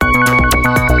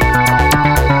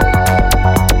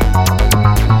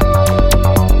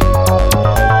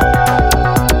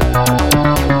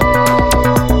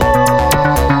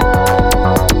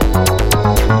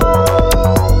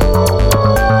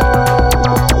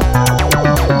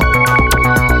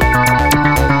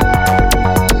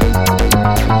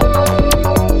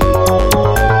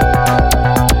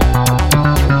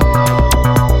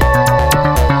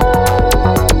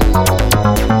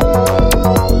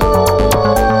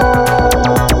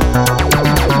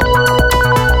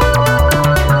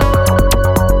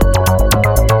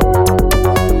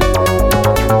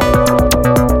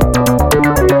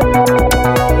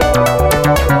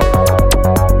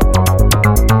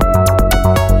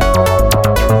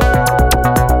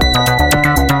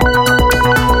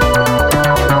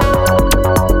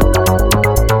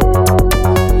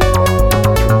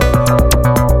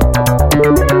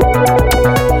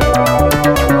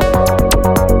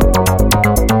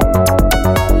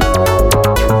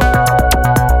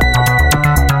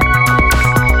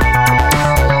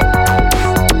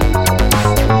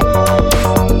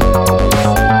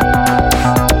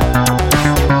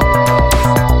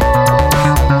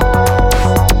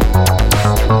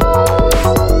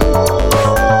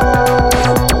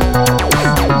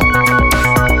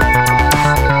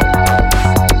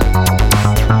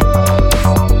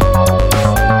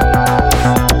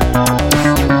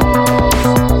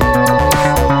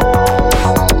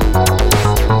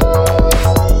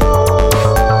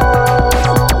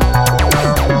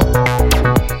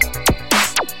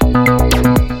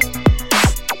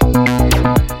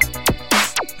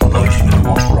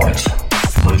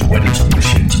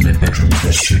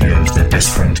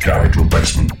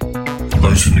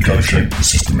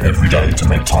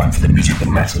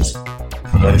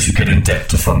 Who get in debt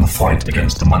to fund the fight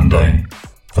against the mundane,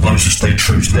 for those who stay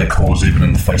true to their cause even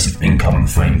in the face of income and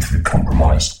fame through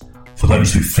compromise, for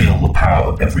those who feel the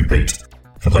power of every beat,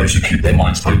 for those who keep their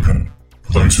minds open,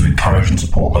 for those who encourage and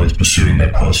support those pursuing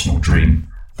their personal dream,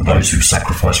 for those who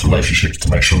sacrifice relationships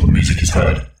to make sure the music is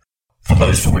heard, for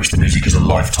those for which the music is a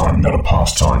lifetime, not a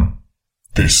pastime.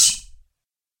 This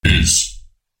is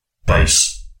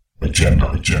Bass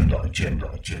Agenda.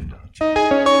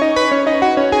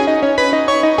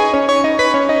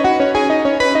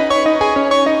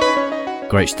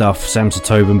 Great stuff. Sam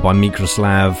Tobin by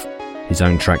Microslav, his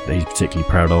own track that he's particularly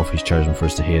proud of. He's chosen for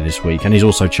us to hear this week, and he's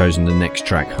also chosen the next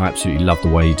track. I absolutely love the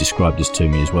way he described this to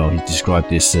me as well. He described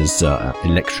this as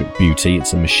Electric Beauty.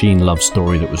 It's a machine love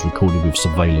story that was recorded with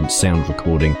surveillance sound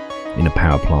recording in a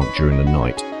power plant during the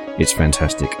night. It's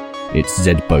fantastic. It's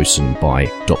Zed Boson by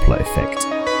Doppler Effect.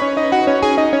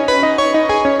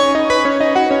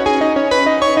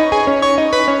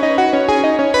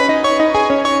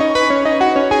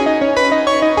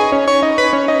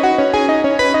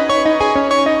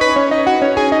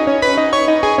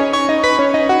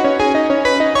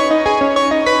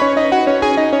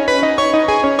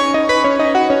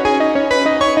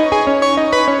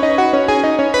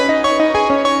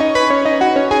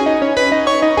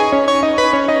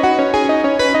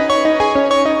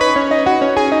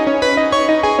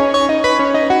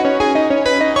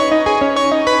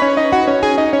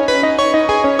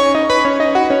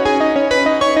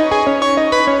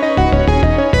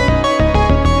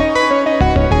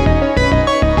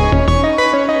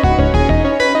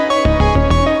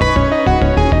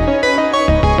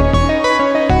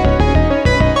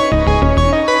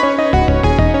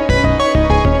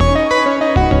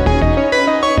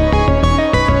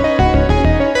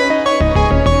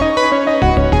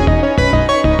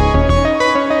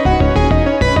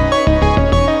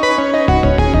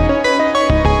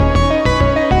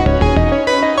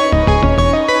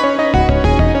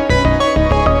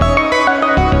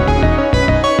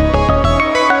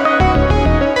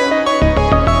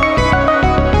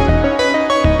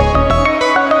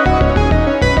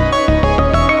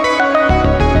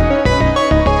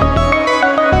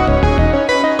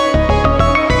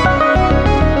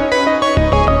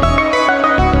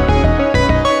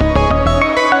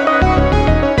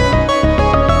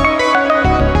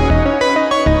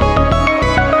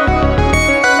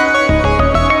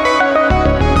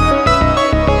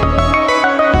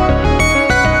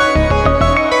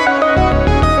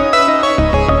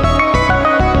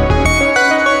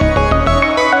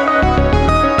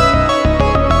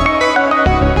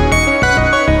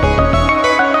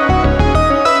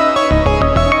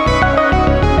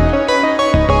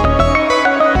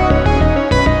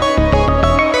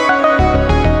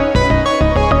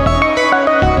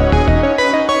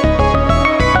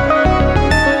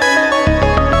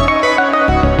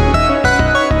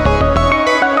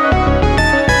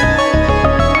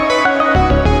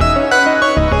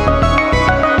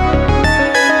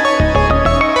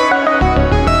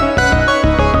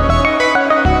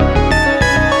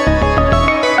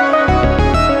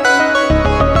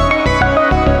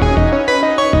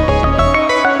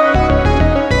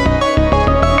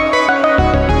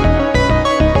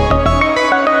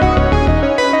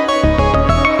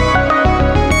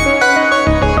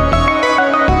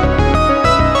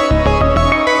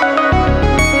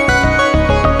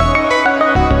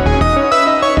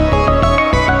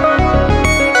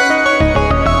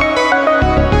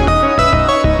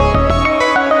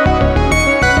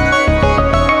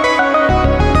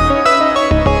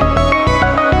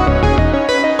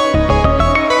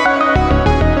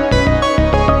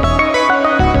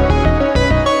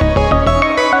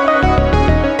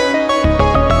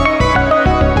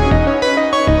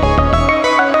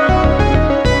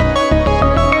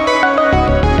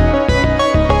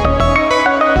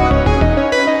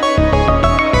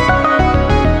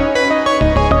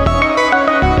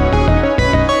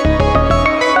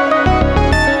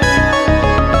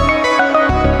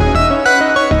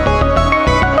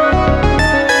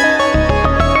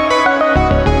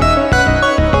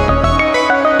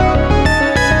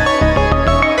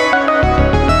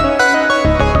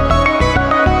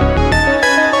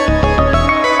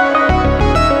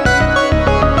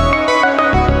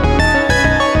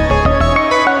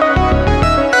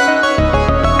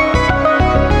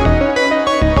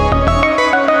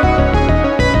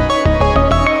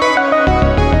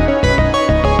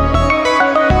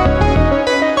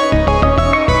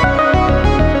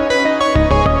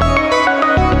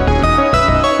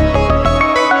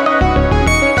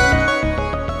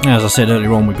 As I said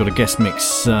earlier on, we've got a guest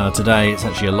mix today. It's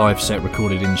actually a live set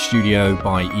recorded in studio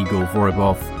by Igor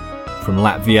Vorobjov from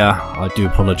Latvia. I do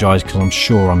apologise because I'm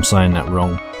sure I'm saying that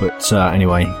wrong. But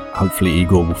anyway, hopefully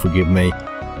Igor will forgive me.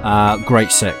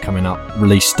 Great set coming up.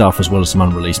 Released stuff as well as some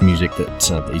unreleased music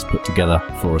that he's put together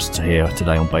for us to hear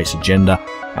today on Bass Agenda.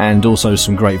 And also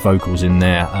some great vocals in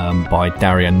there by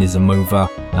Daria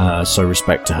Nizamova. So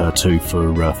respect to her too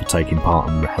for taking part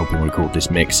and helping record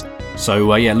this mix.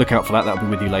 So yeah, look out for that. That'll be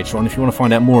with you later on. If you want to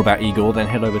find out more about Igor, then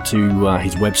head over to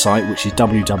his website, which is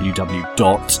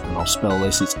www. And I'll spell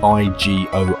this. It's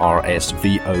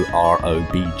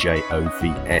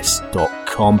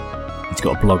IGORSVOROBJOVS.com. He's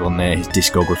got a blog on there, his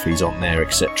discography's on there,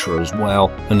 etc. as well.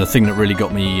 And the thing that really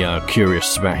got me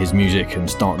curious about his music and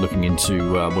start looking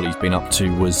into what he's been up to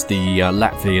was the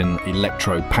Latvian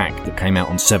Electro Pack that came out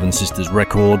on Seven Sisters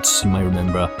Records. You may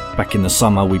remember back in the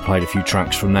summer we played a few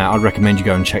tracks from that. I'd recommend you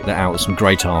go and check that out. There's some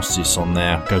great artists on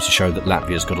there. Goes to show that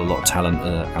Latvia's got a lot of talent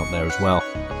out there as well.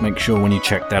 Make sure when you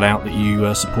check that out that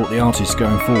you support the artists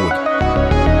going forward.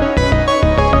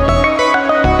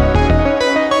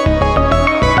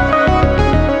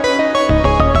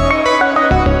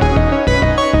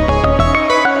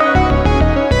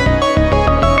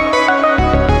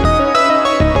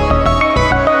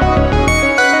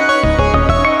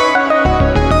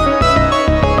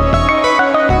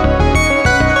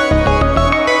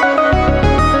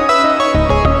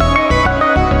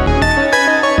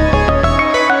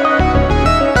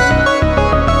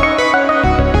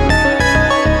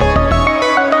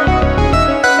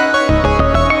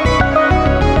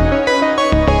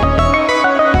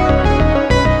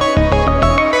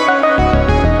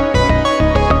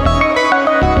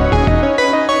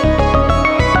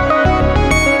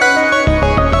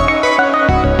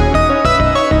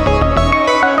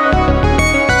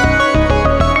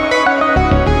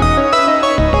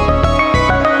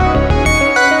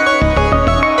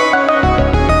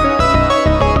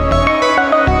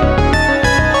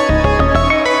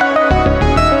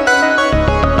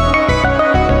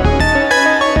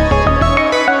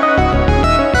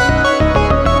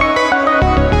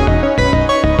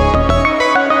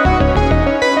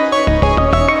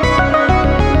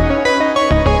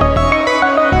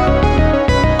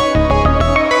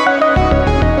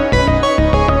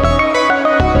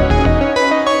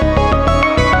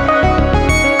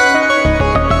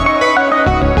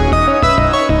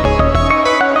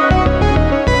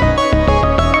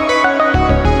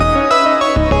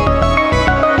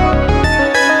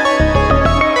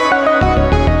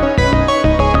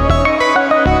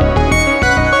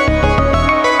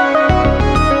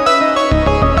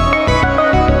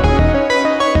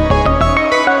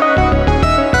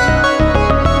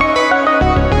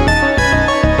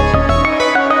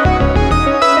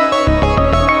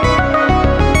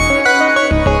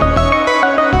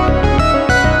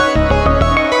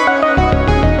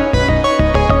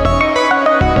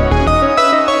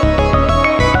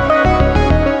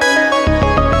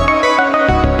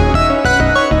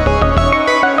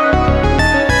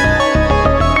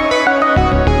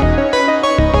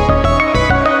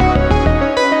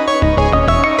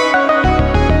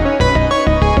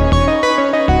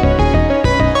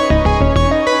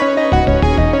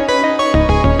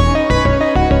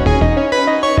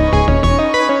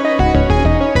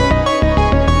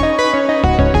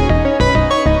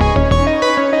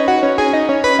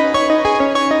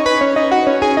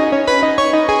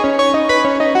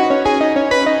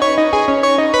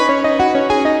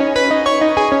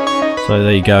 So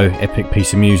there you go, epic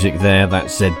piece of music there.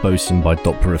 That's Zed Boson by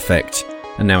Doppler Effect.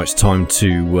 And now it's time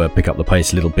to pick up the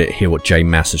pace a little bit, hear what J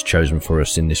Mass has chosen for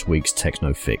us in this week's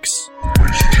Techno Fix.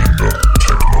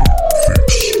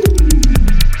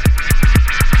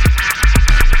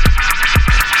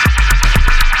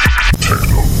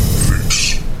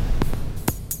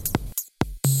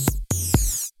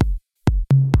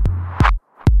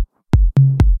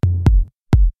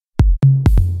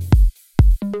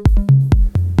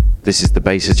 This is the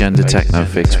Bass Agenda Techno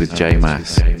Fix with J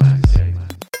Mass.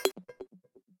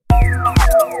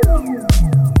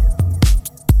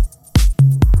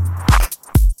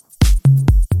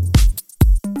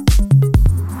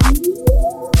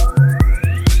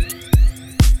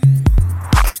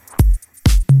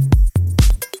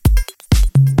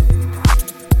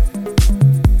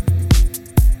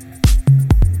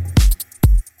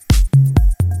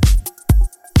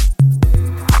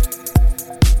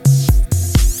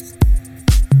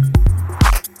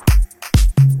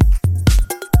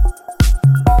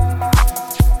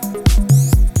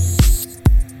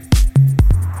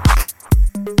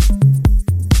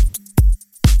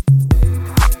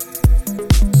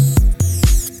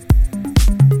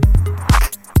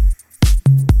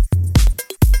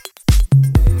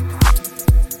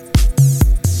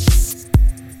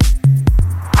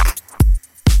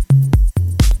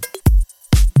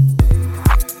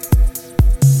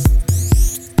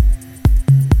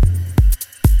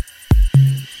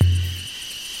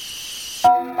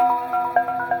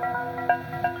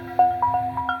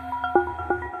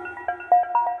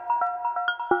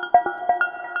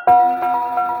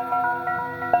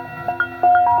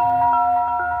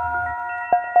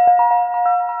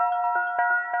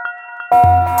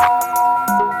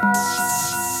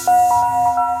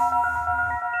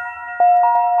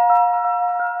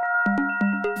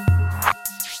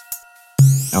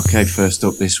 Okay, first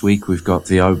up this week we've got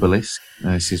The Obelisk.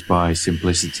 This is by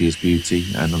Simplicity is Beauty,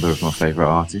 another of my favourite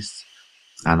artists,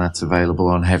 and that's available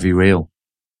on Heavy Reel.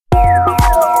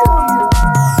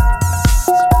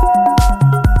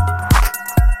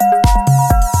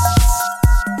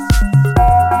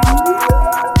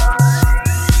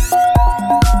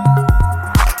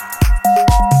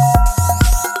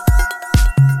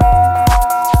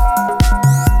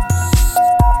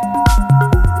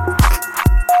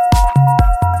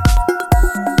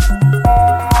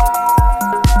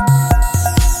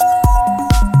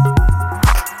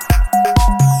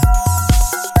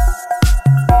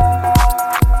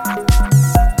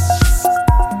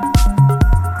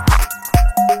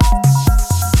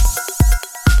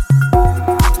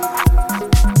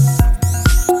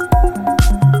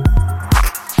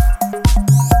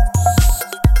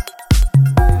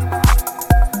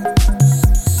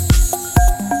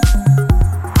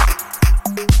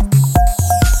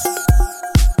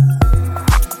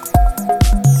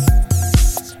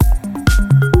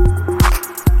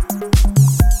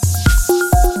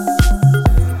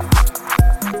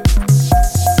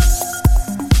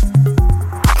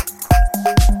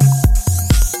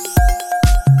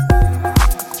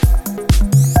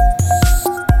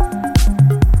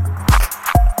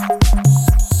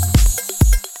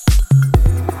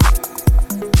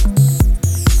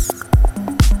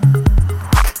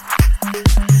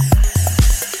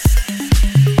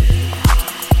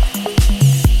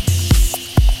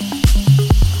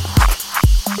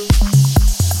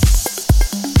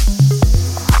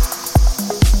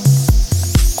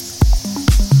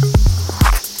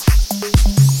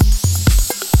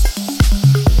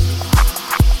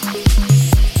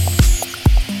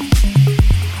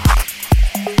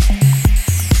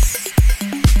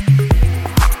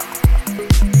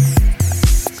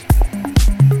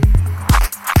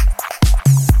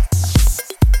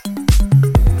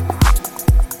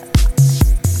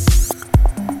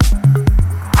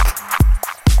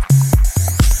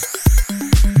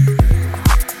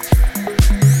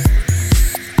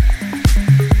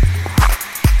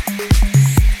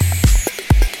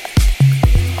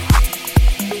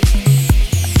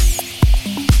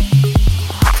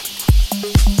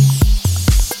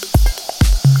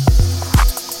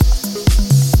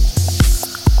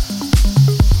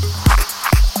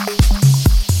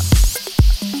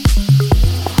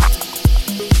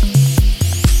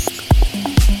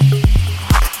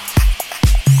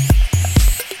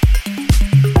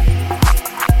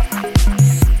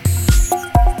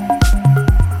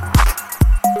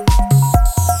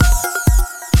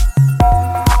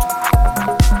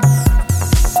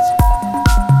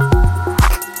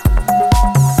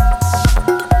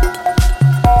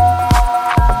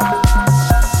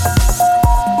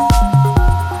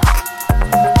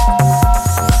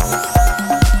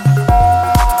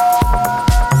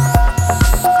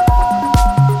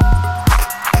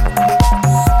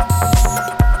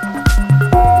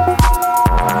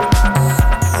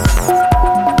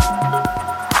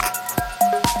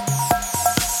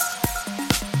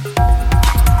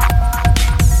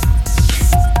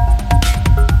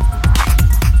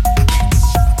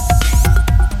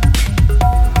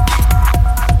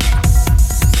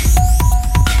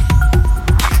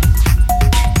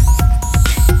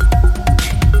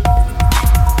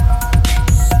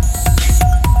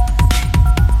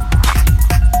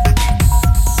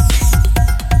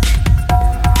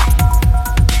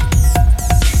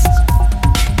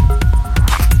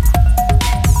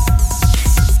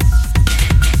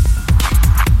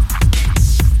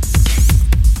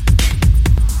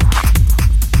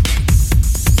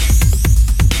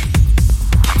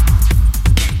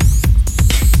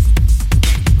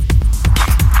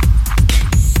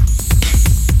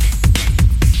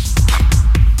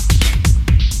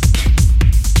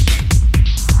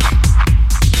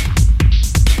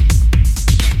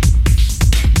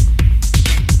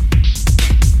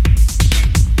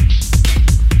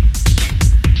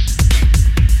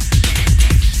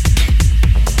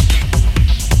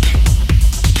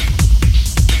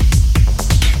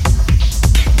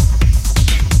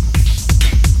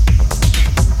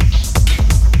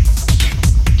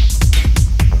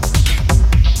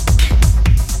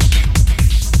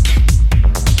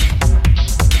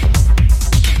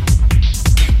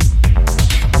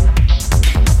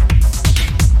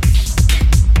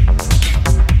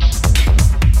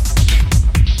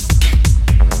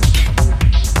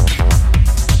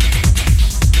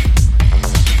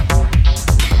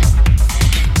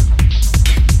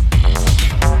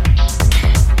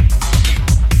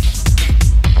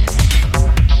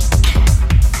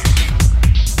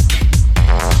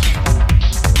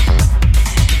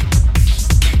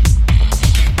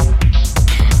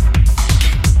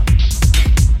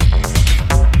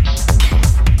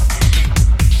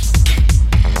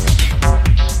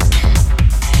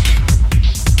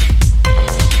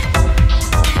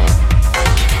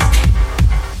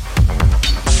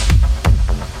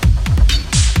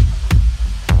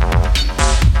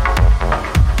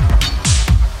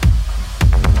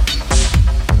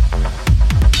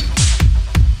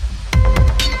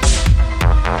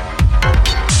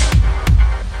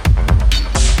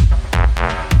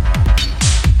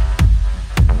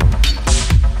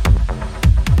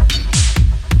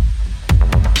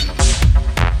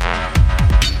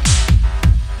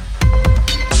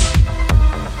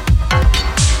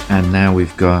 And now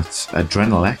we've got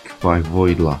Adrenalek by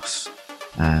Void Loss,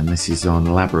 and this is on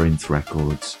Labyrinth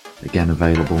Records, again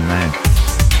available now.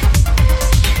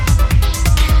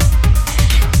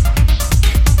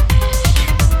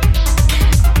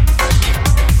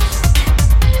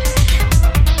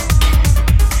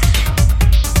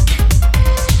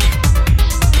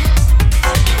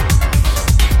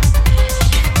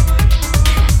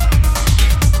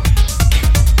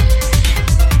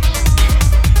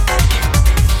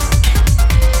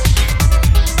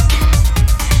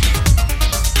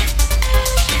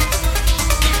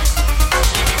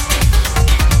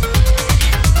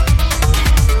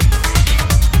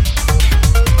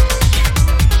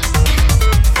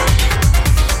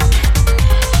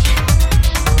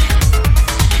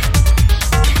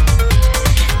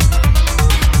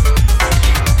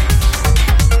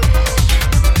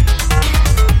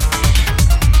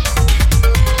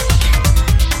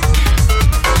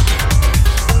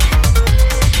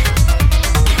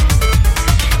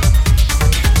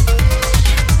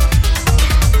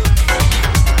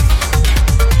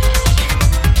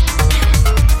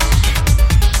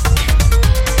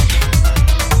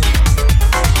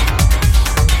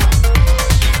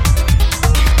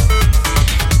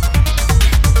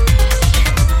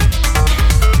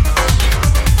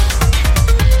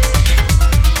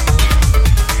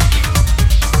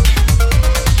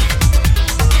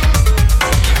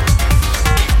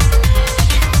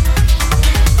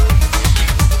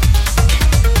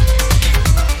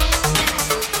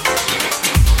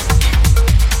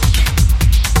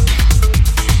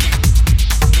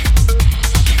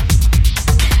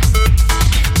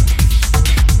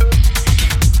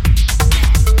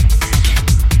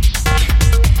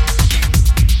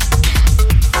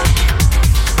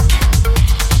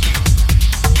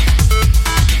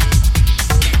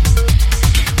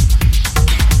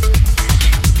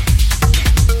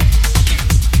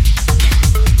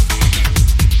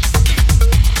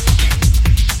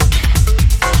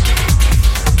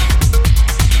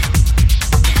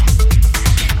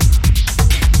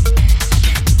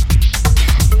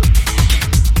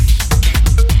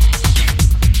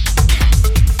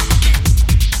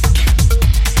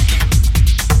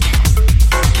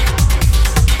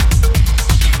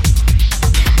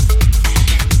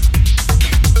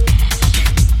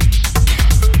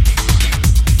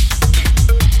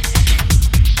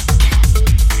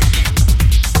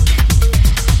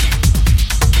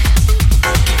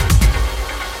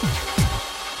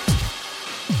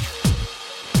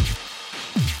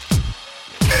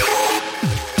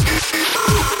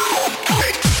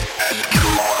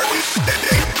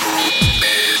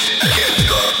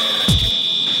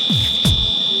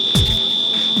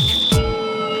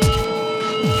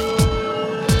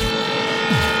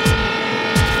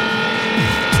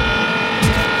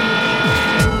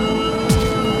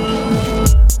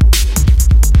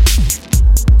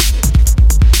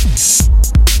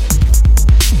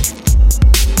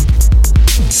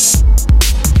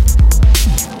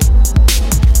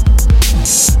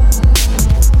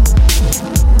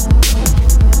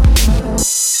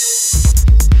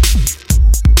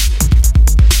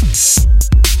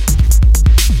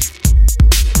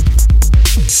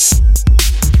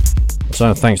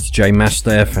 So thanks to J Mass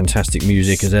there, fantastic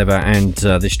music as ever, and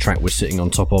this track we're sitting on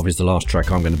top of is the last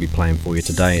track I'm going to be playing for you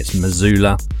today. It's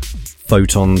Missoula,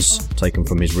 Photons, taken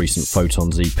from his recent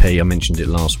Photons EP. I mentioned it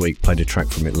last week, played a track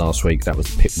from it last week, that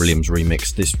was the Pip Williams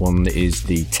remix. This one is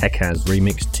the Tekaz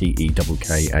remix,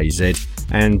 Tekkaz.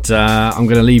 And I'm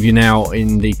going to leave you now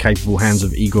in the capable hands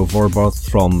of Igor Vorobjovs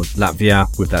from Latvia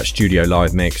with that studio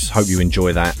live mix. Hope you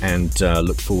enjoy that, and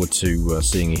look forward to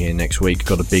seeing you here next week.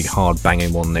 Got a big hard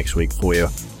banging one next week for you.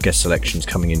 Guest selections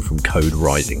coming in from Code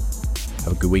Rising.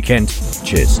 Have a good weekend.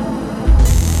 Cheers.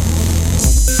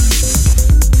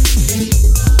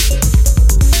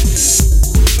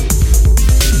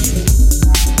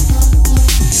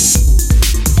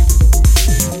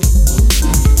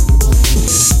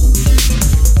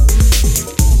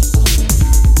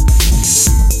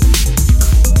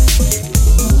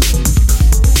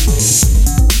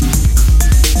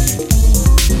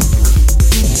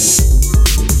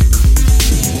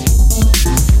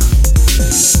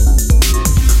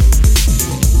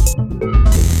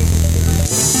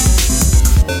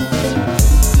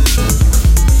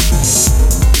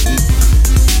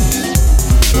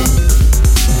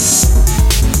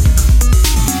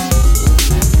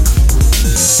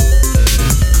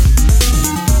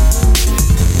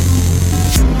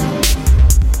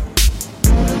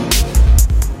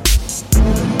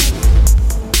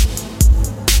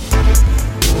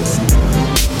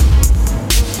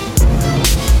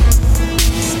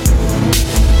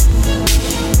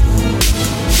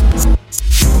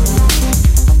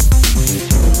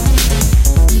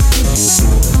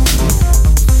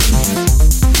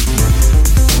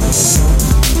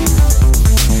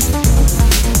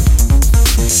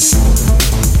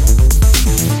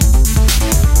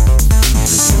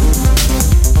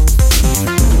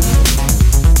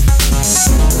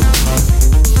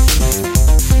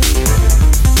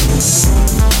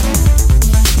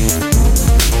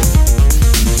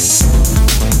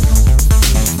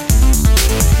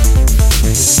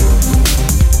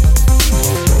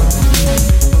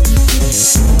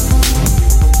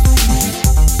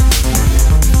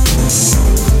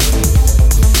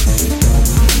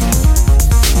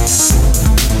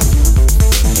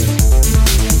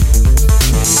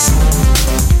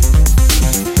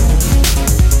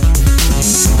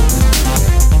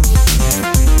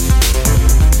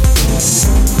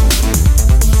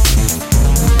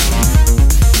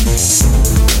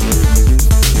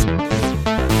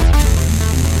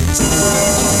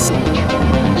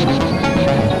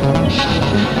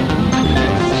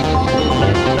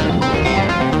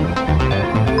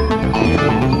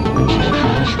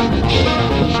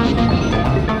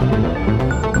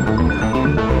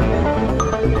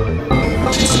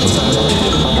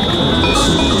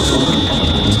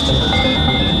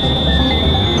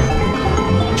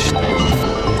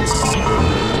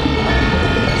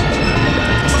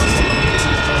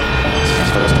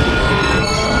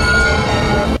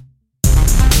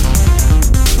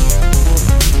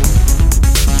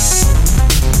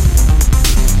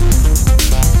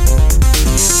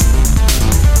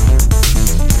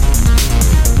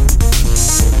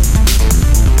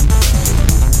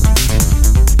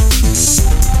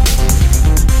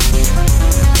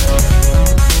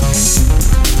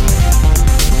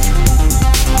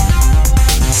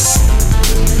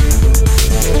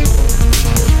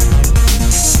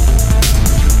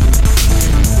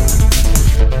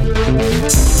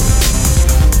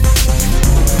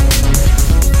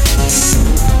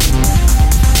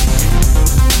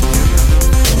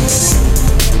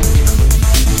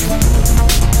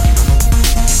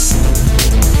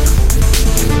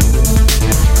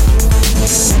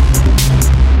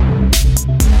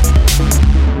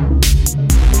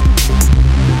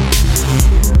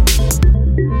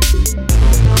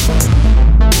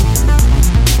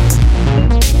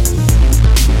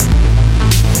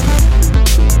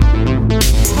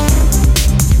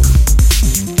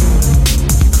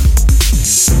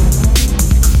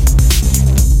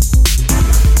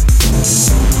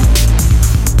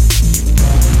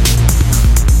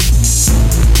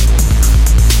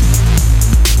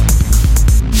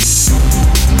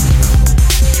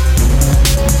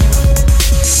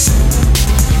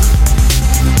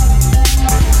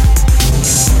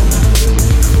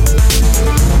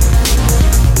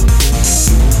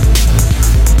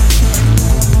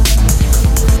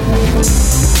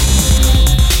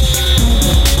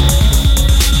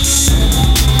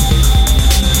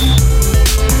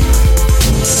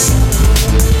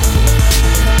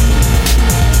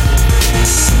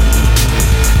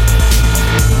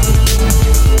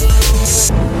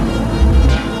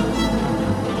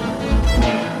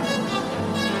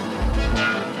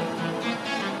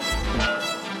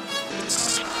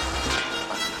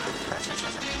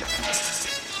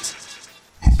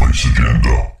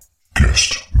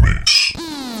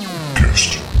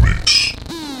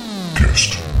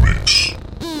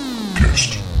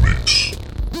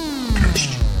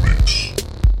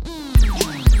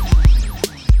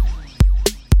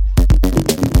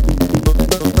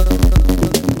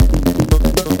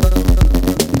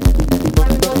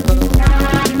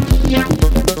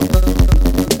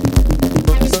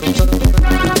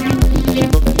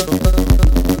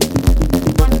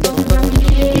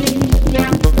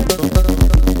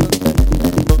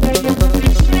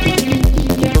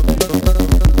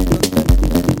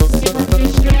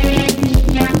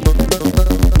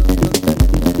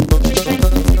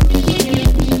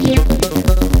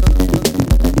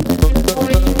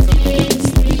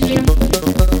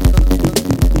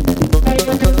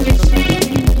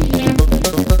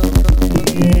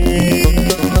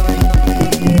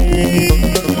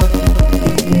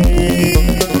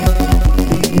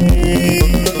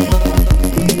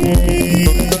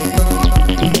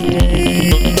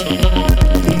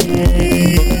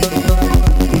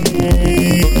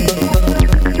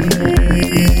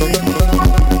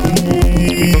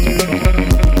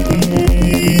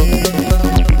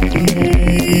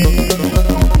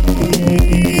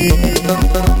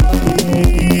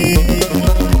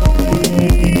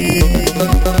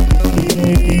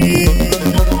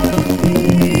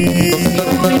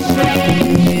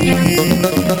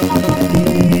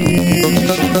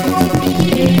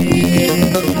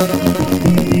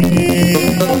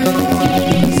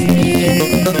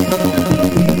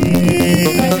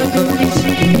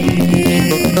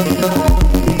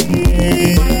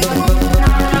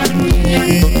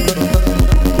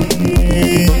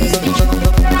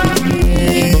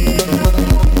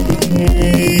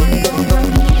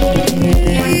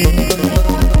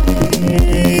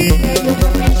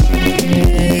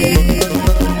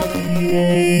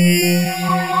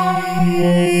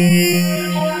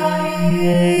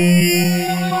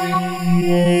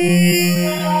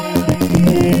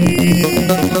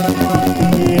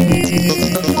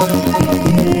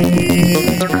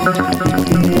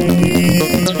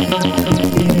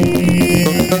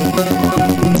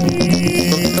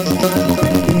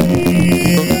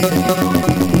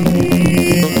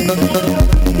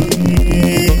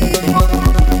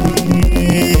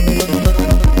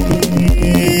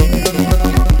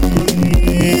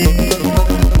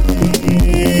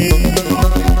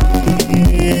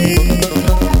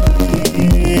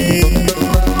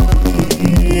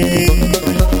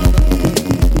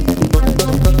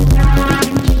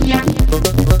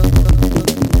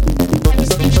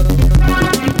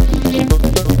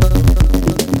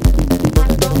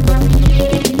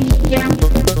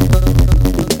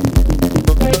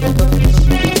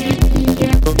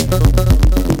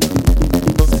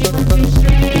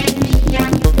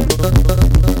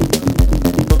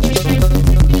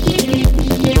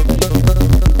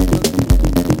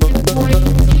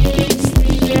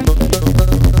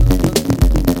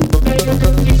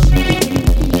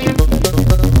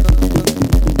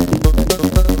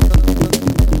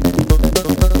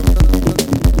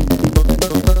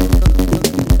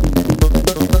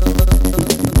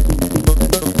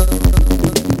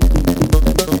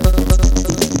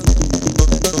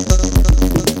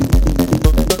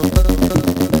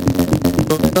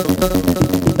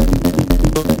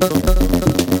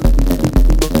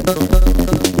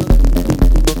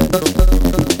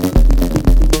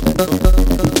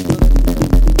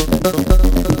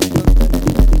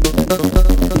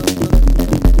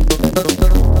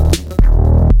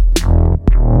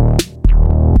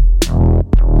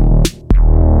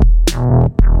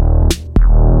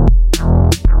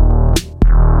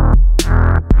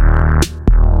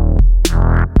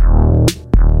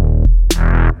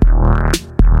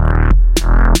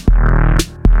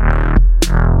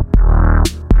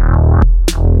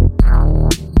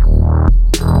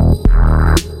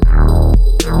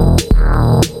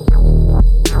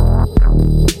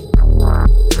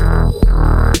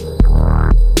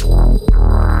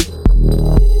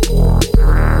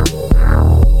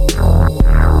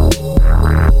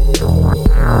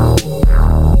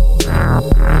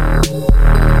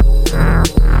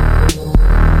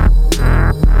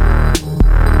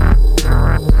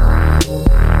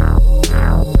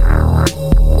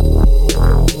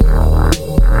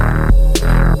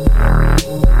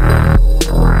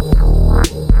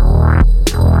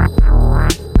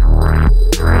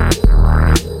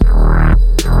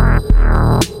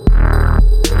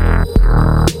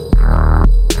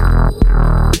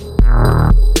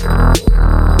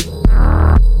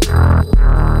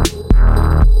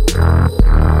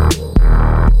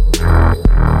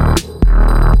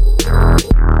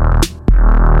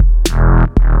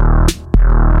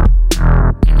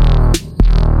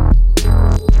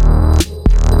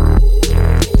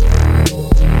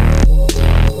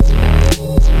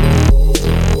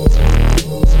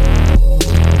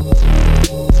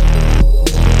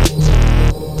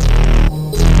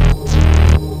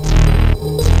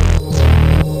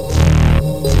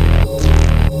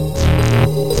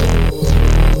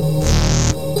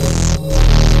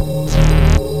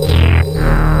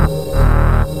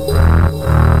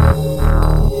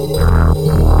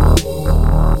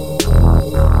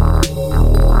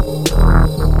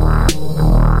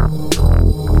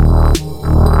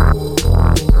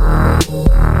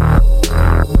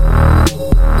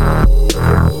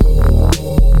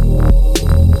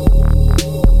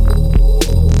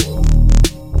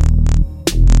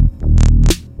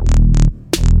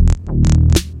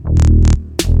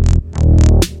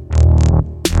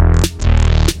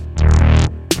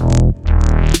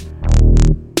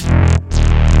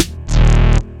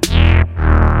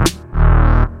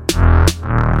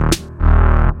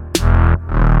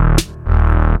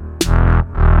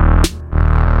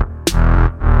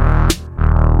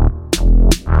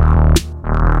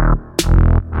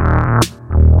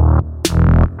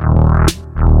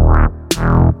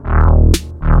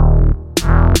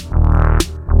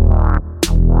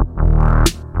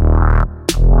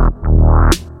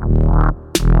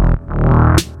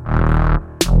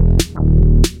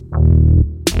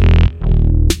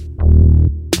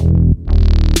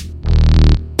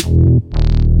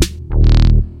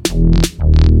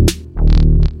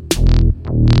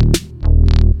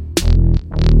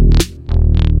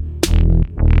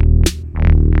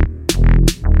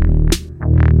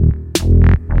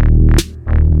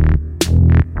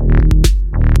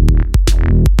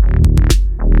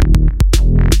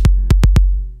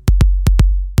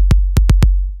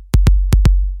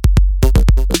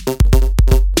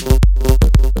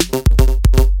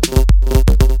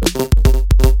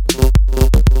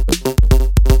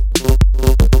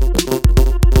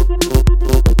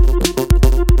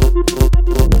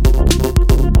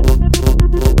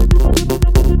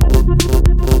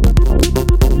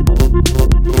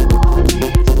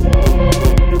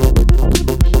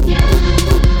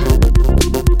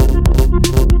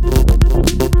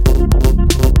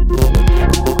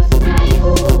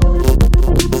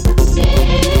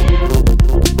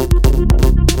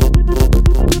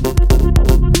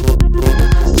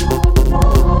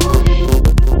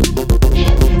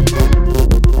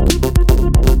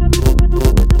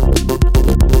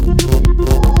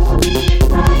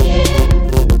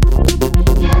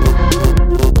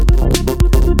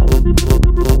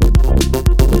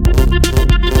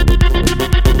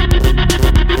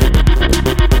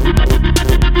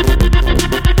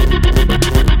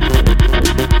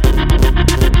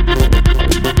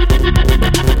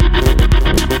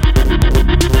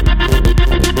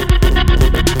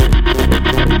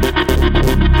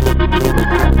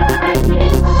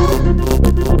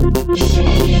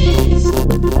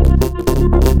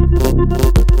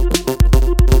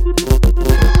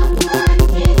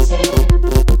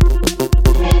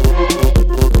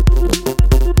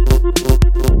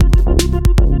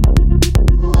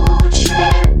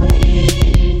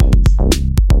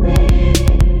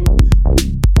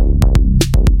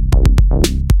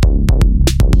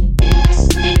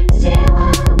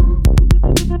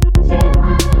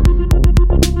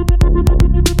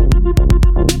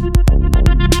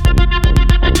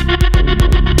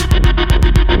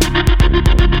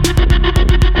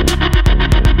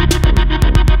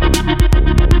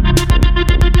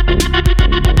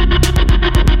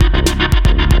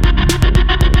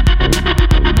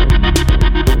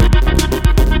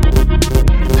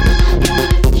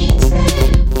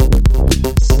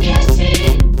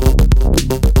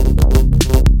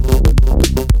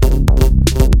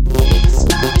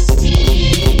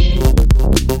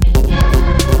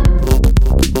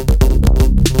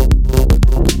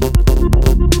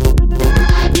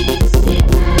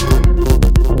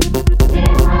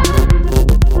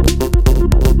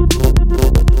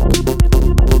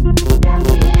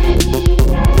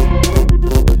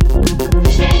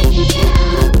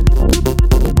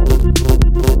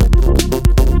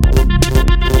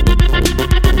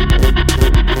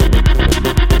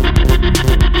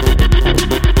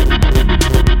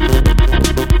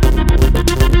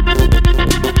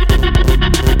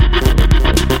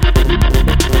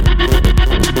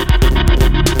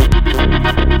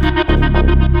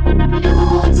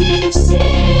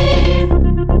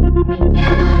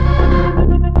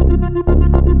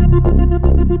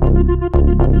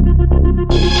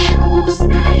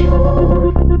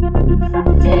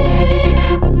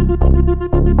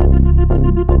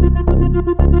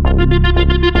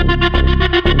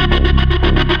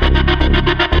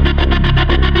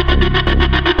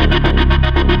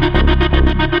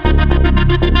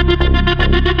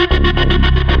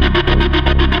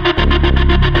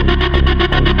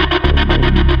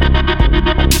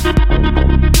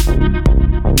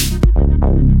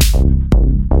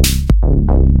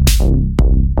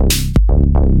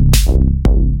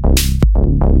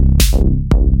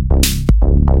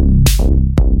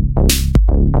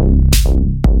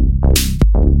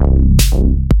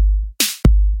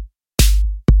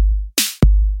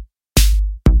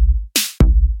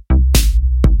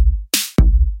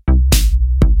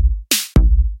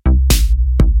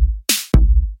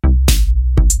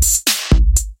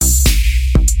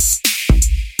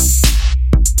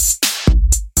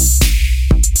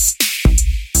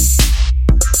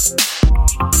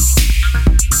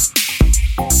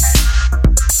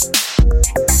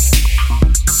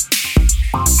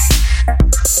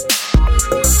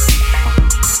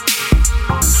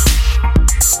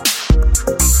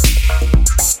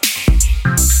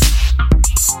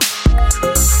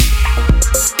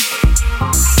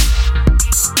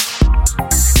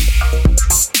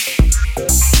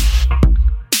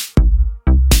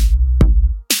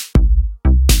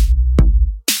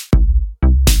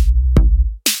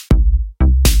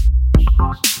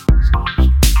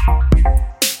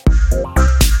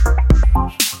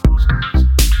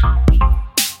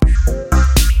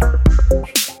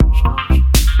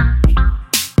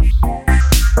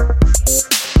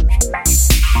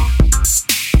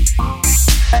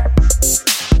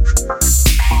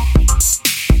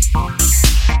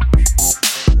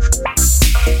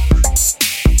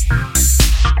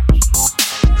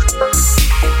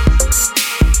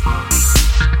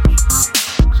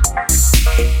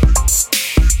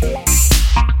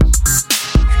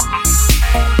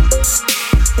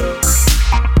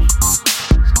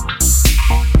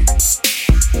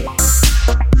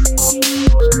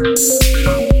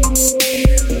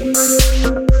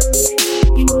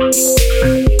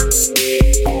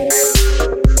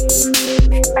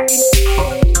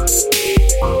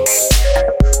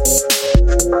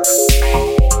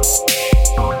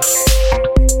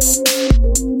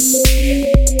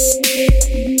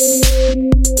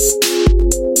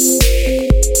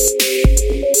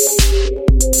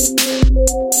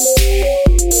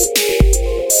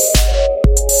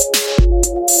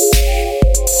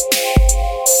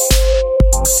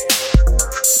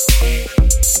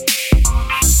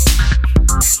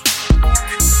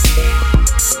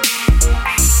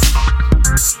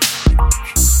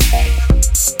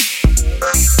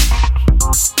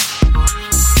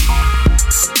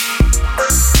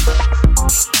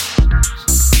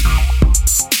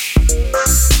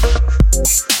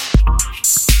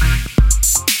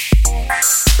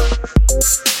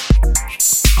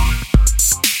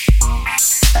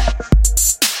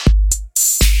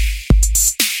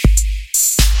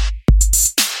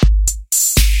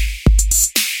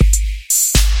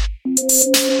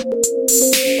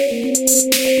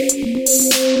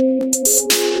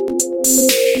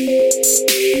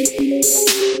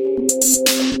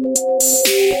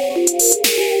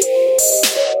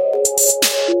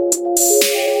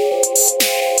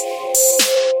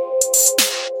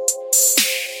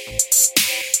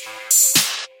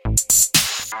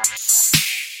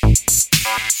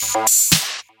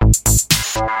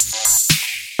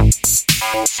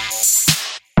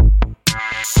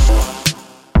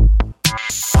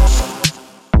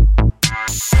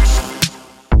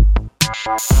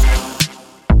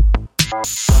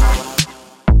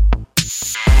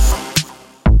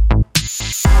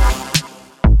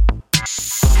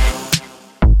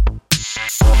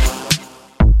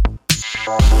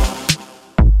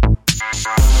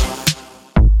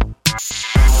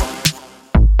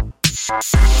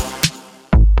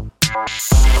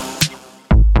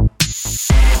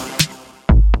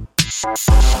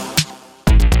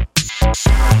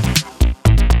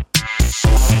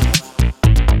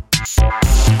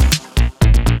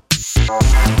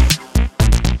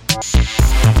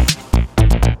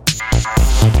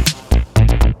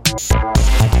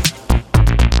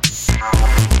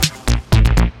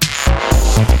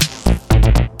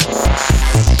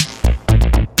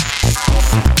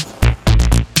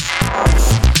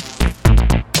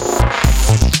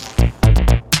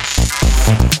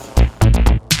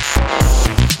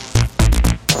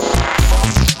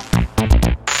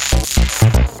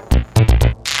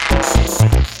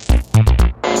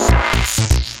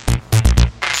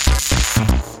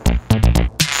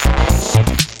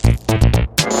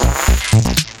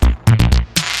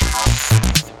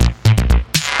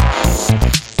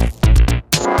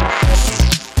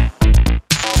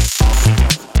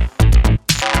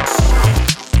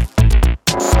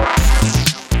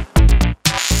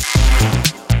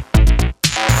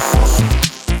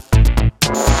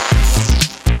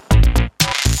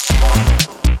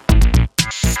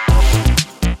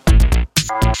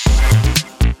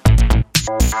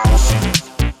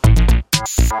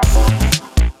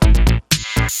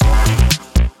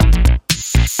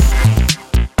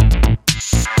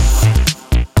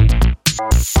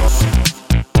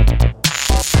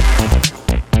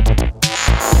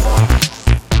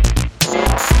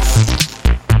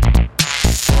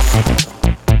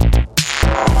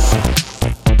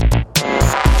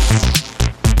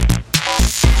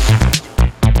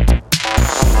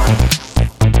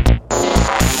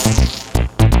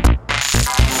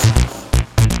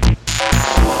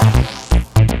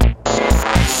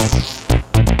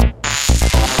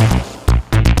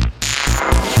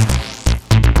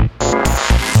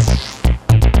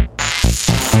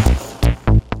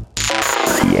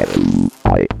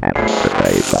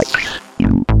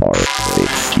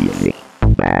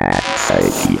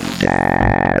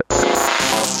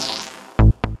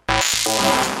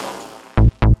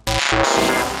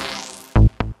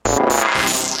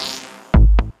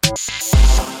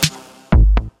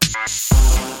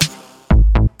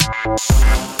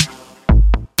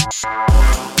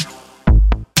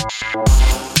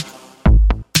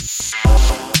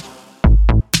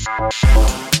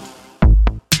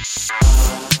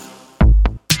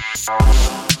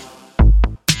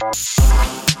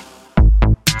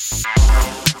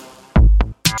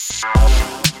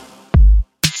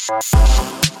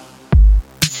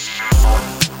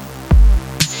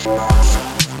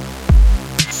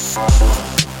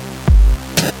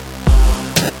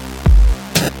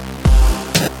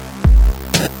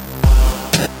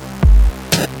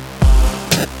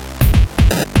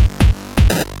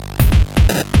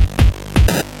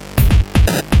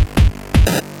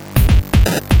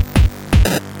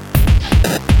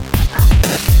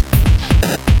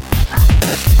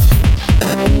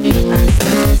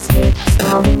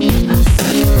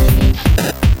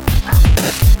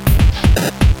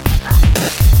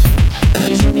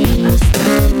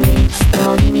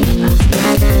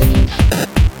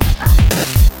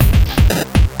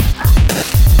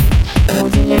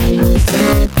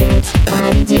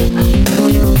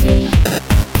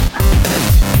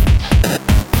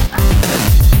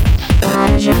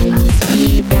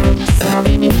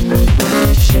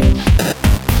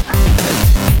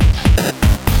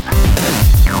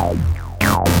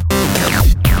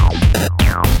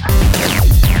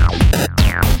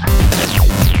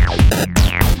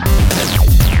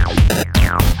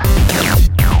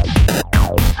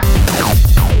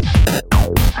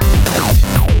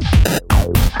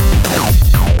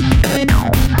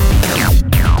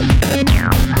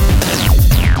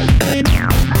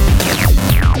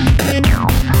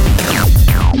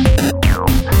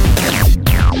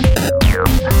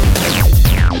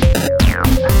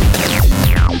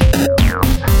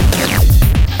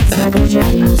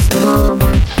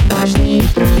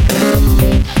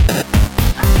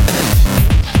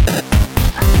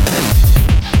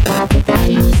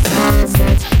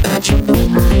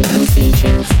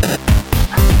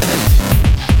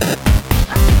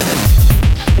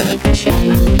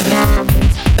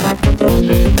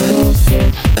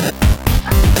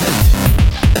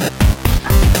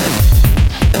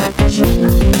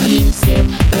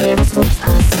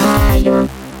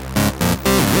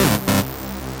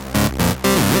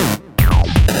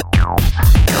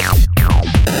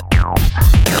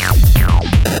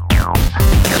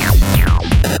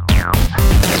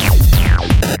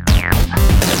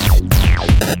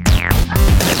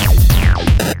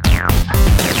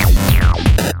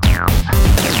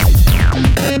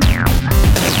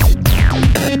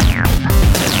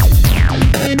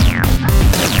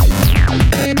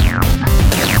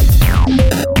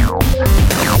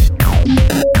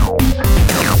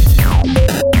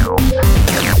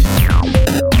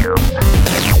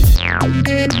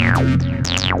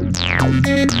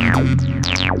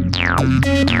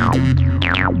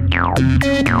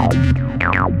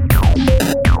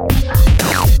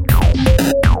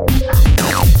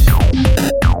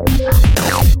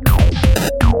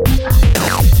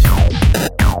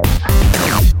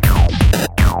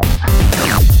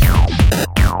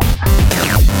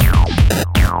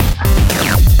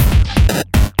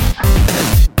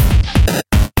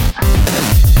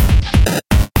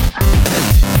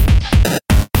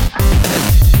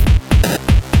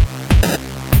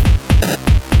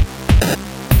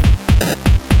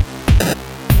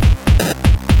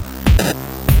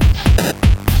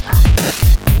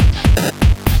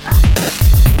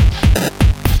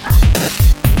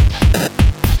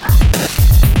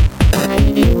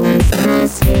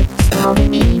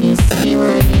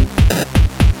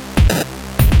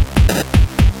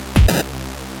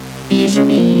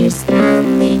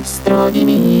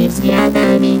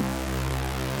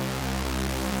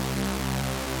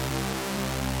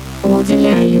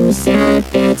 Удивляюсь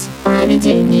опять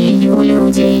поведению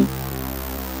людей.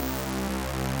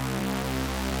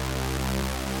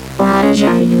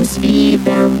 Поражаюсь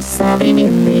видом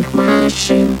современных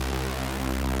машин.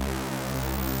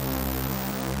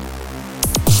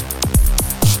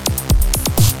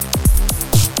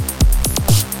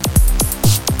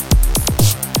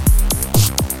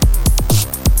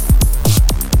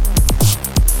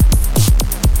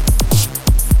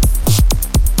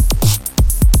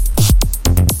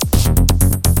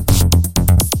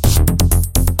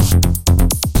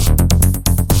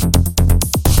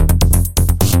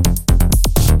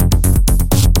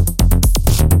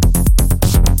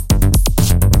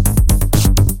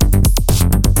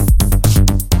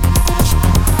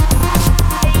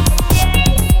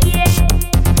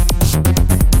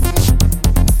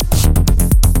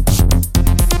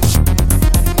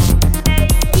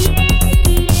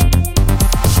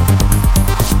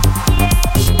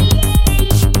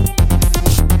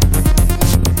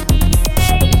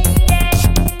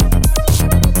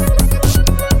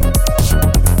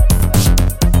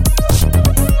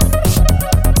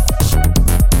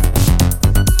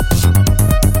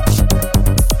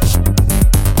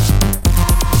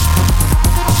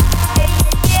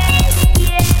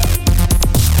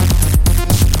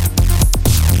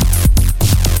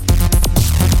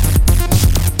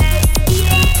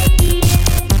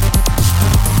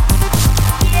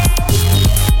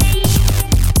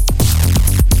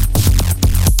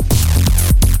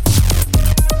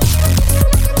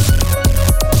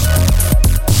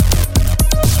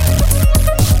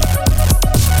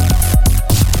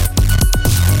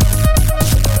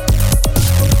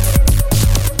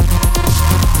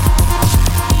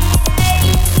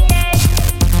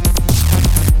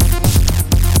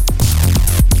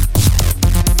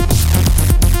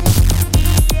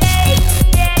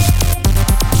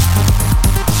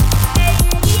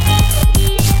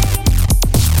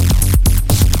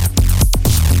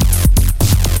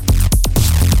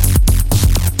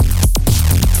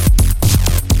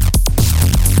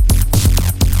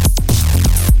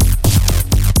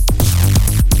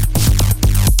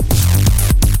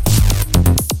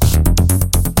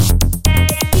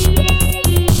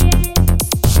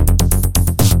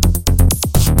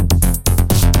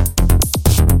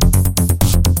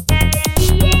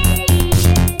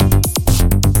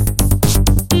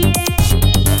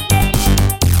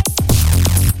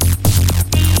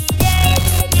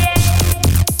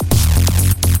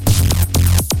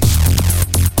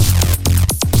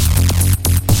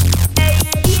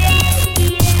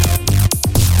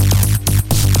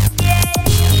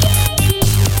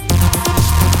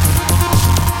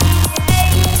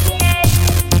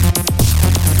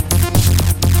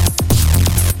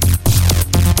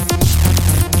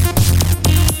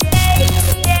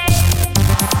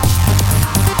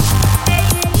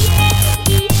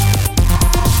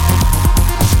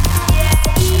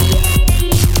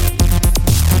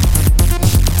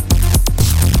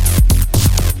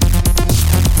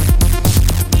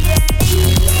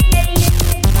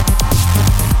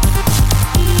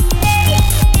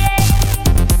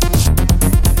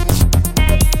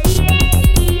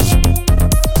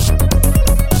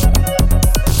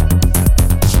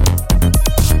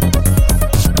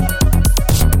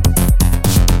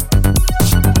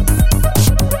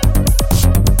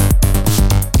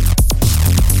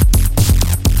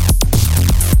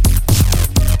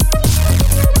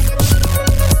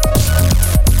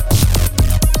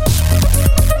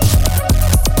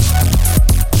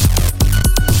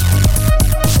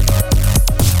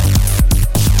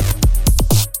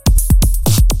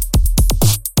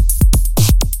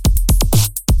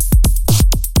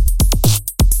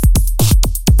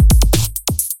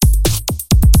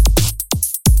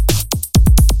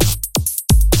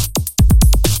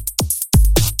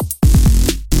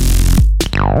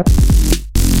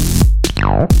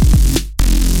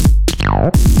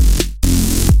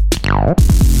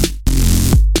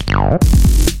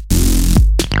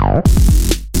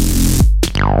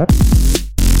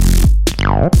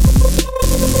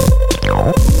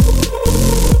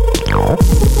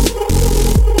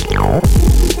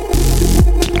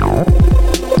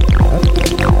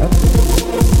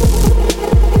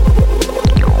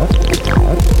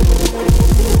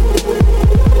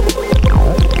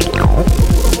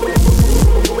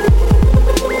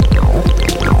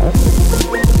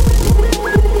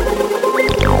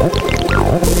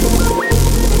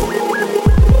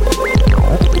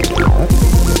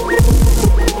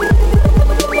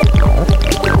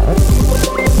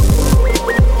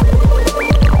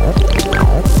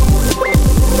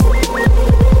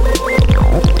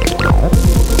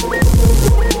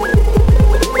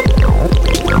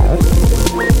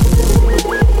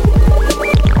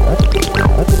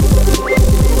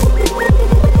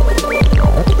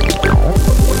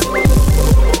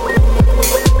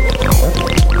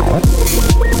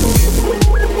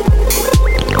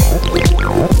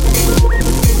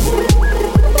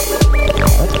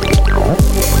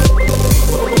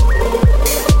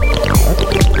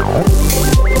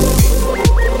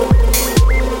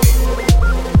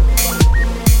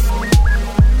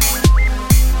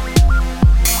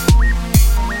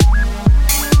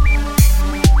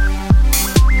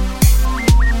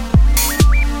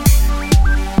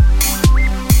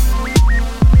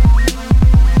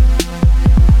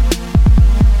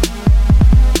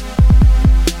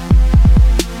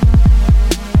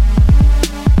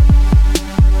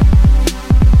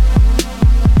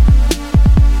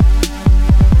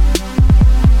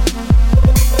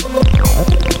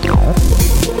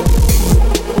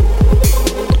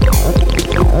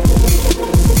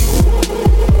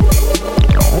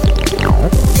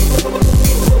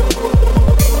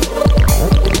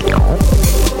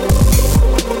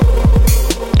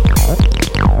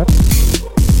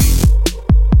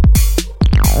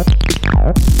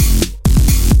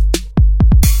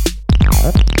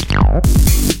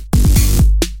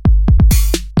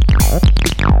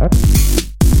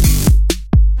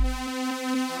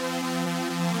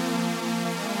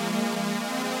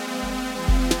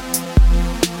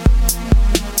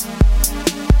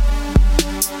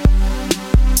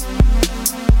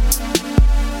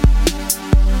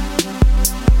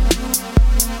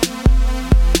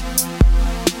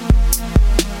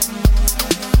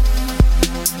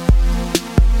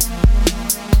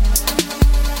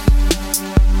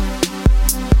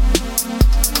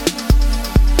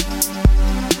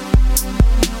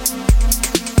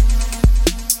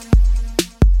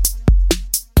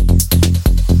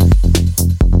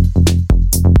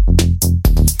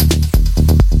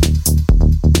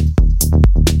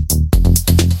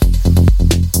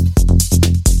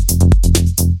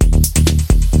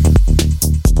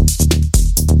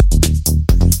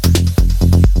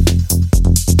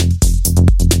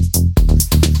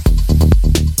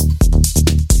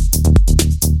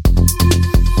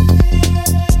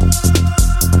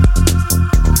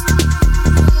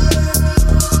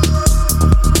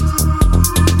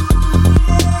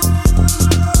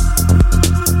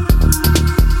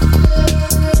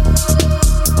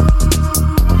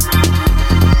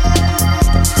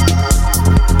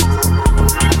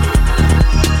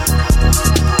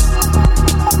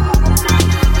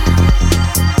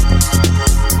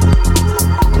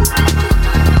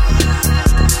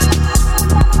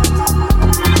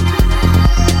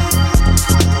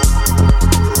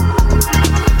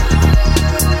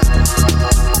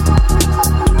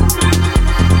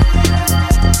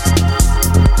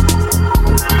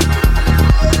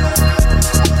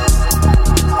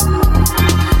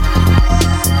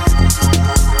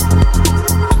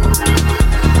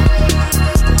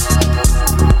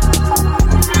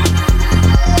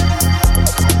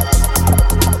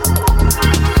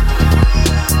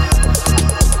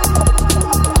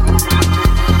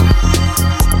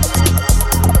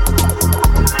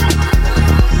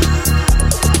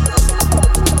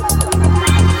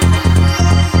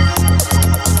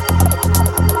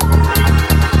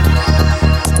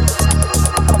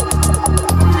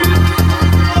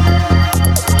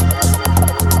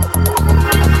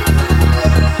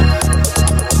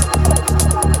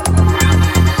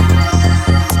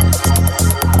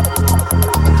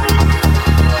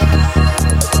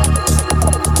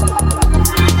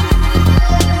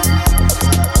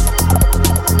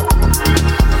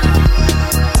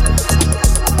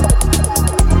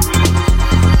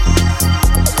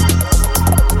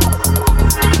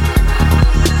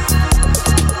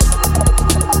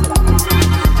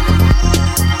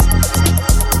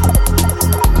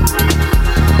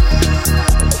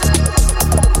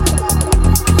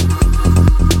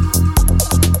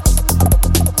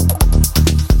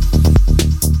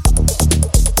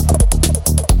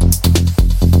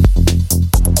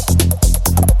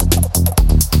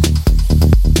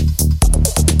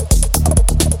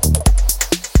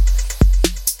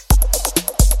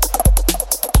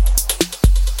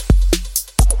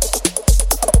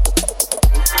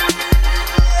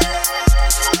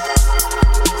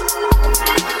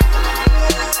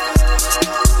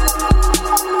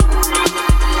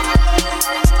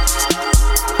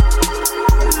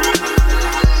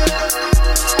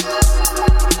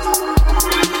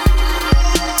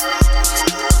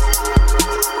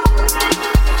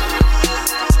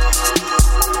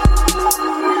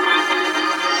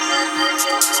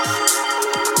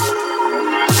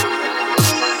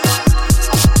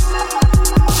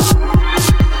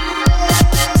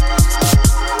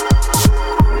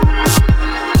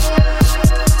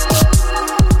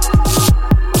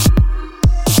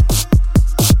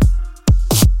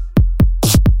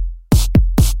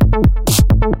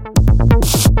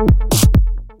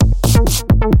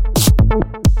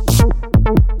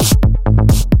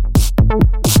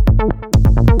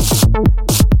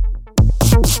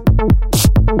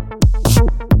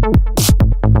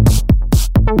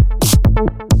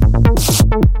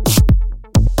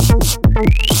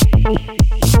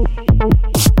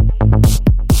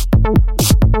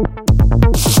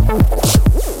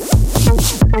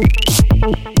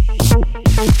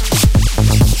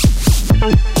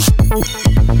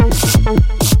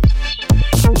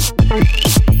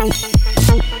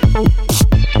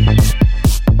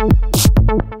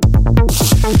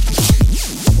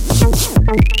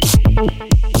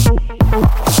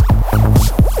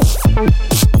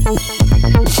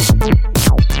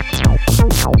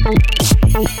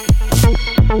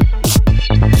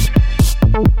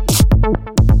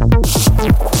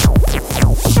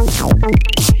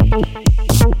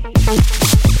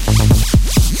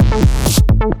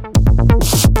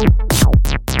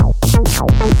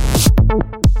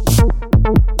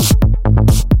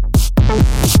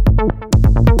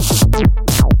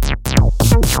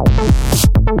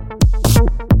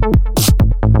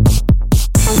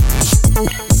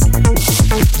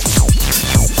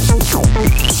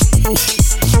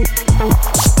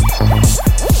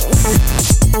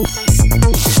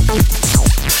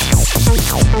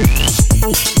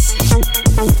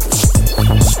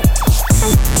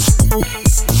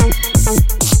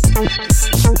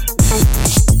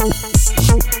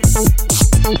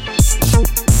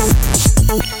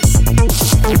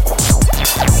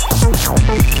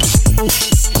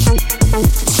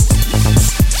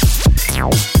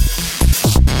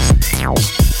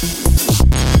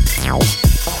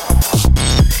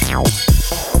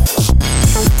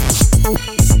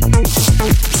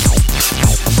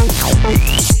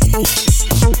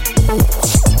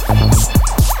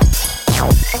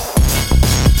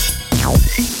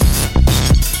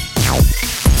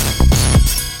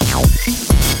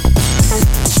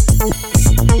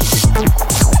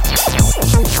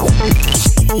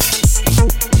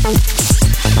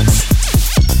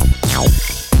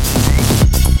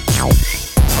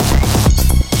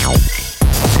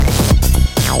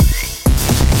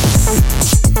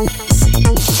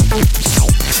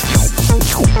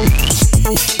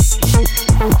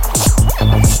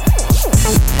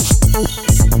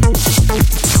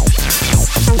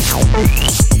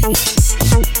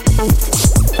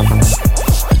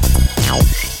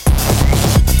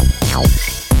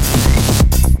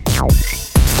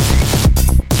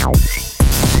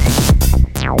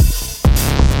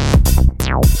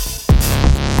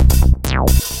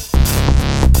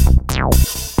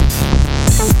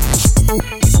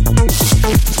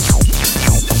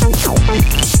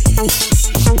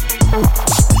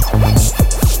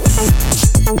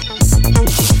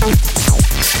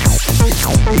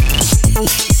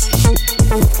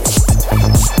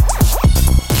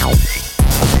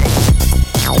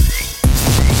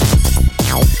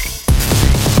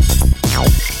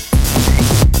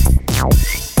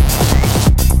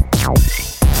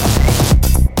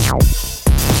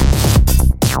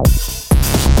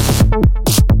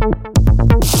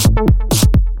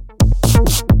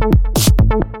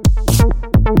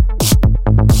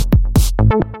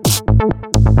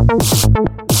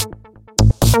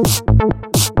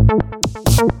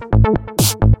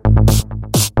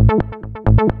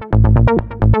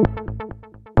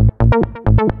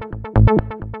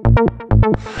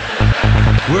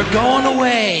 We're going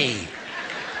away.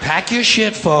 Pack your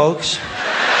shit, folks.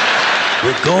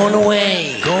 We're going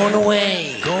away, going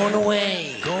away, going away.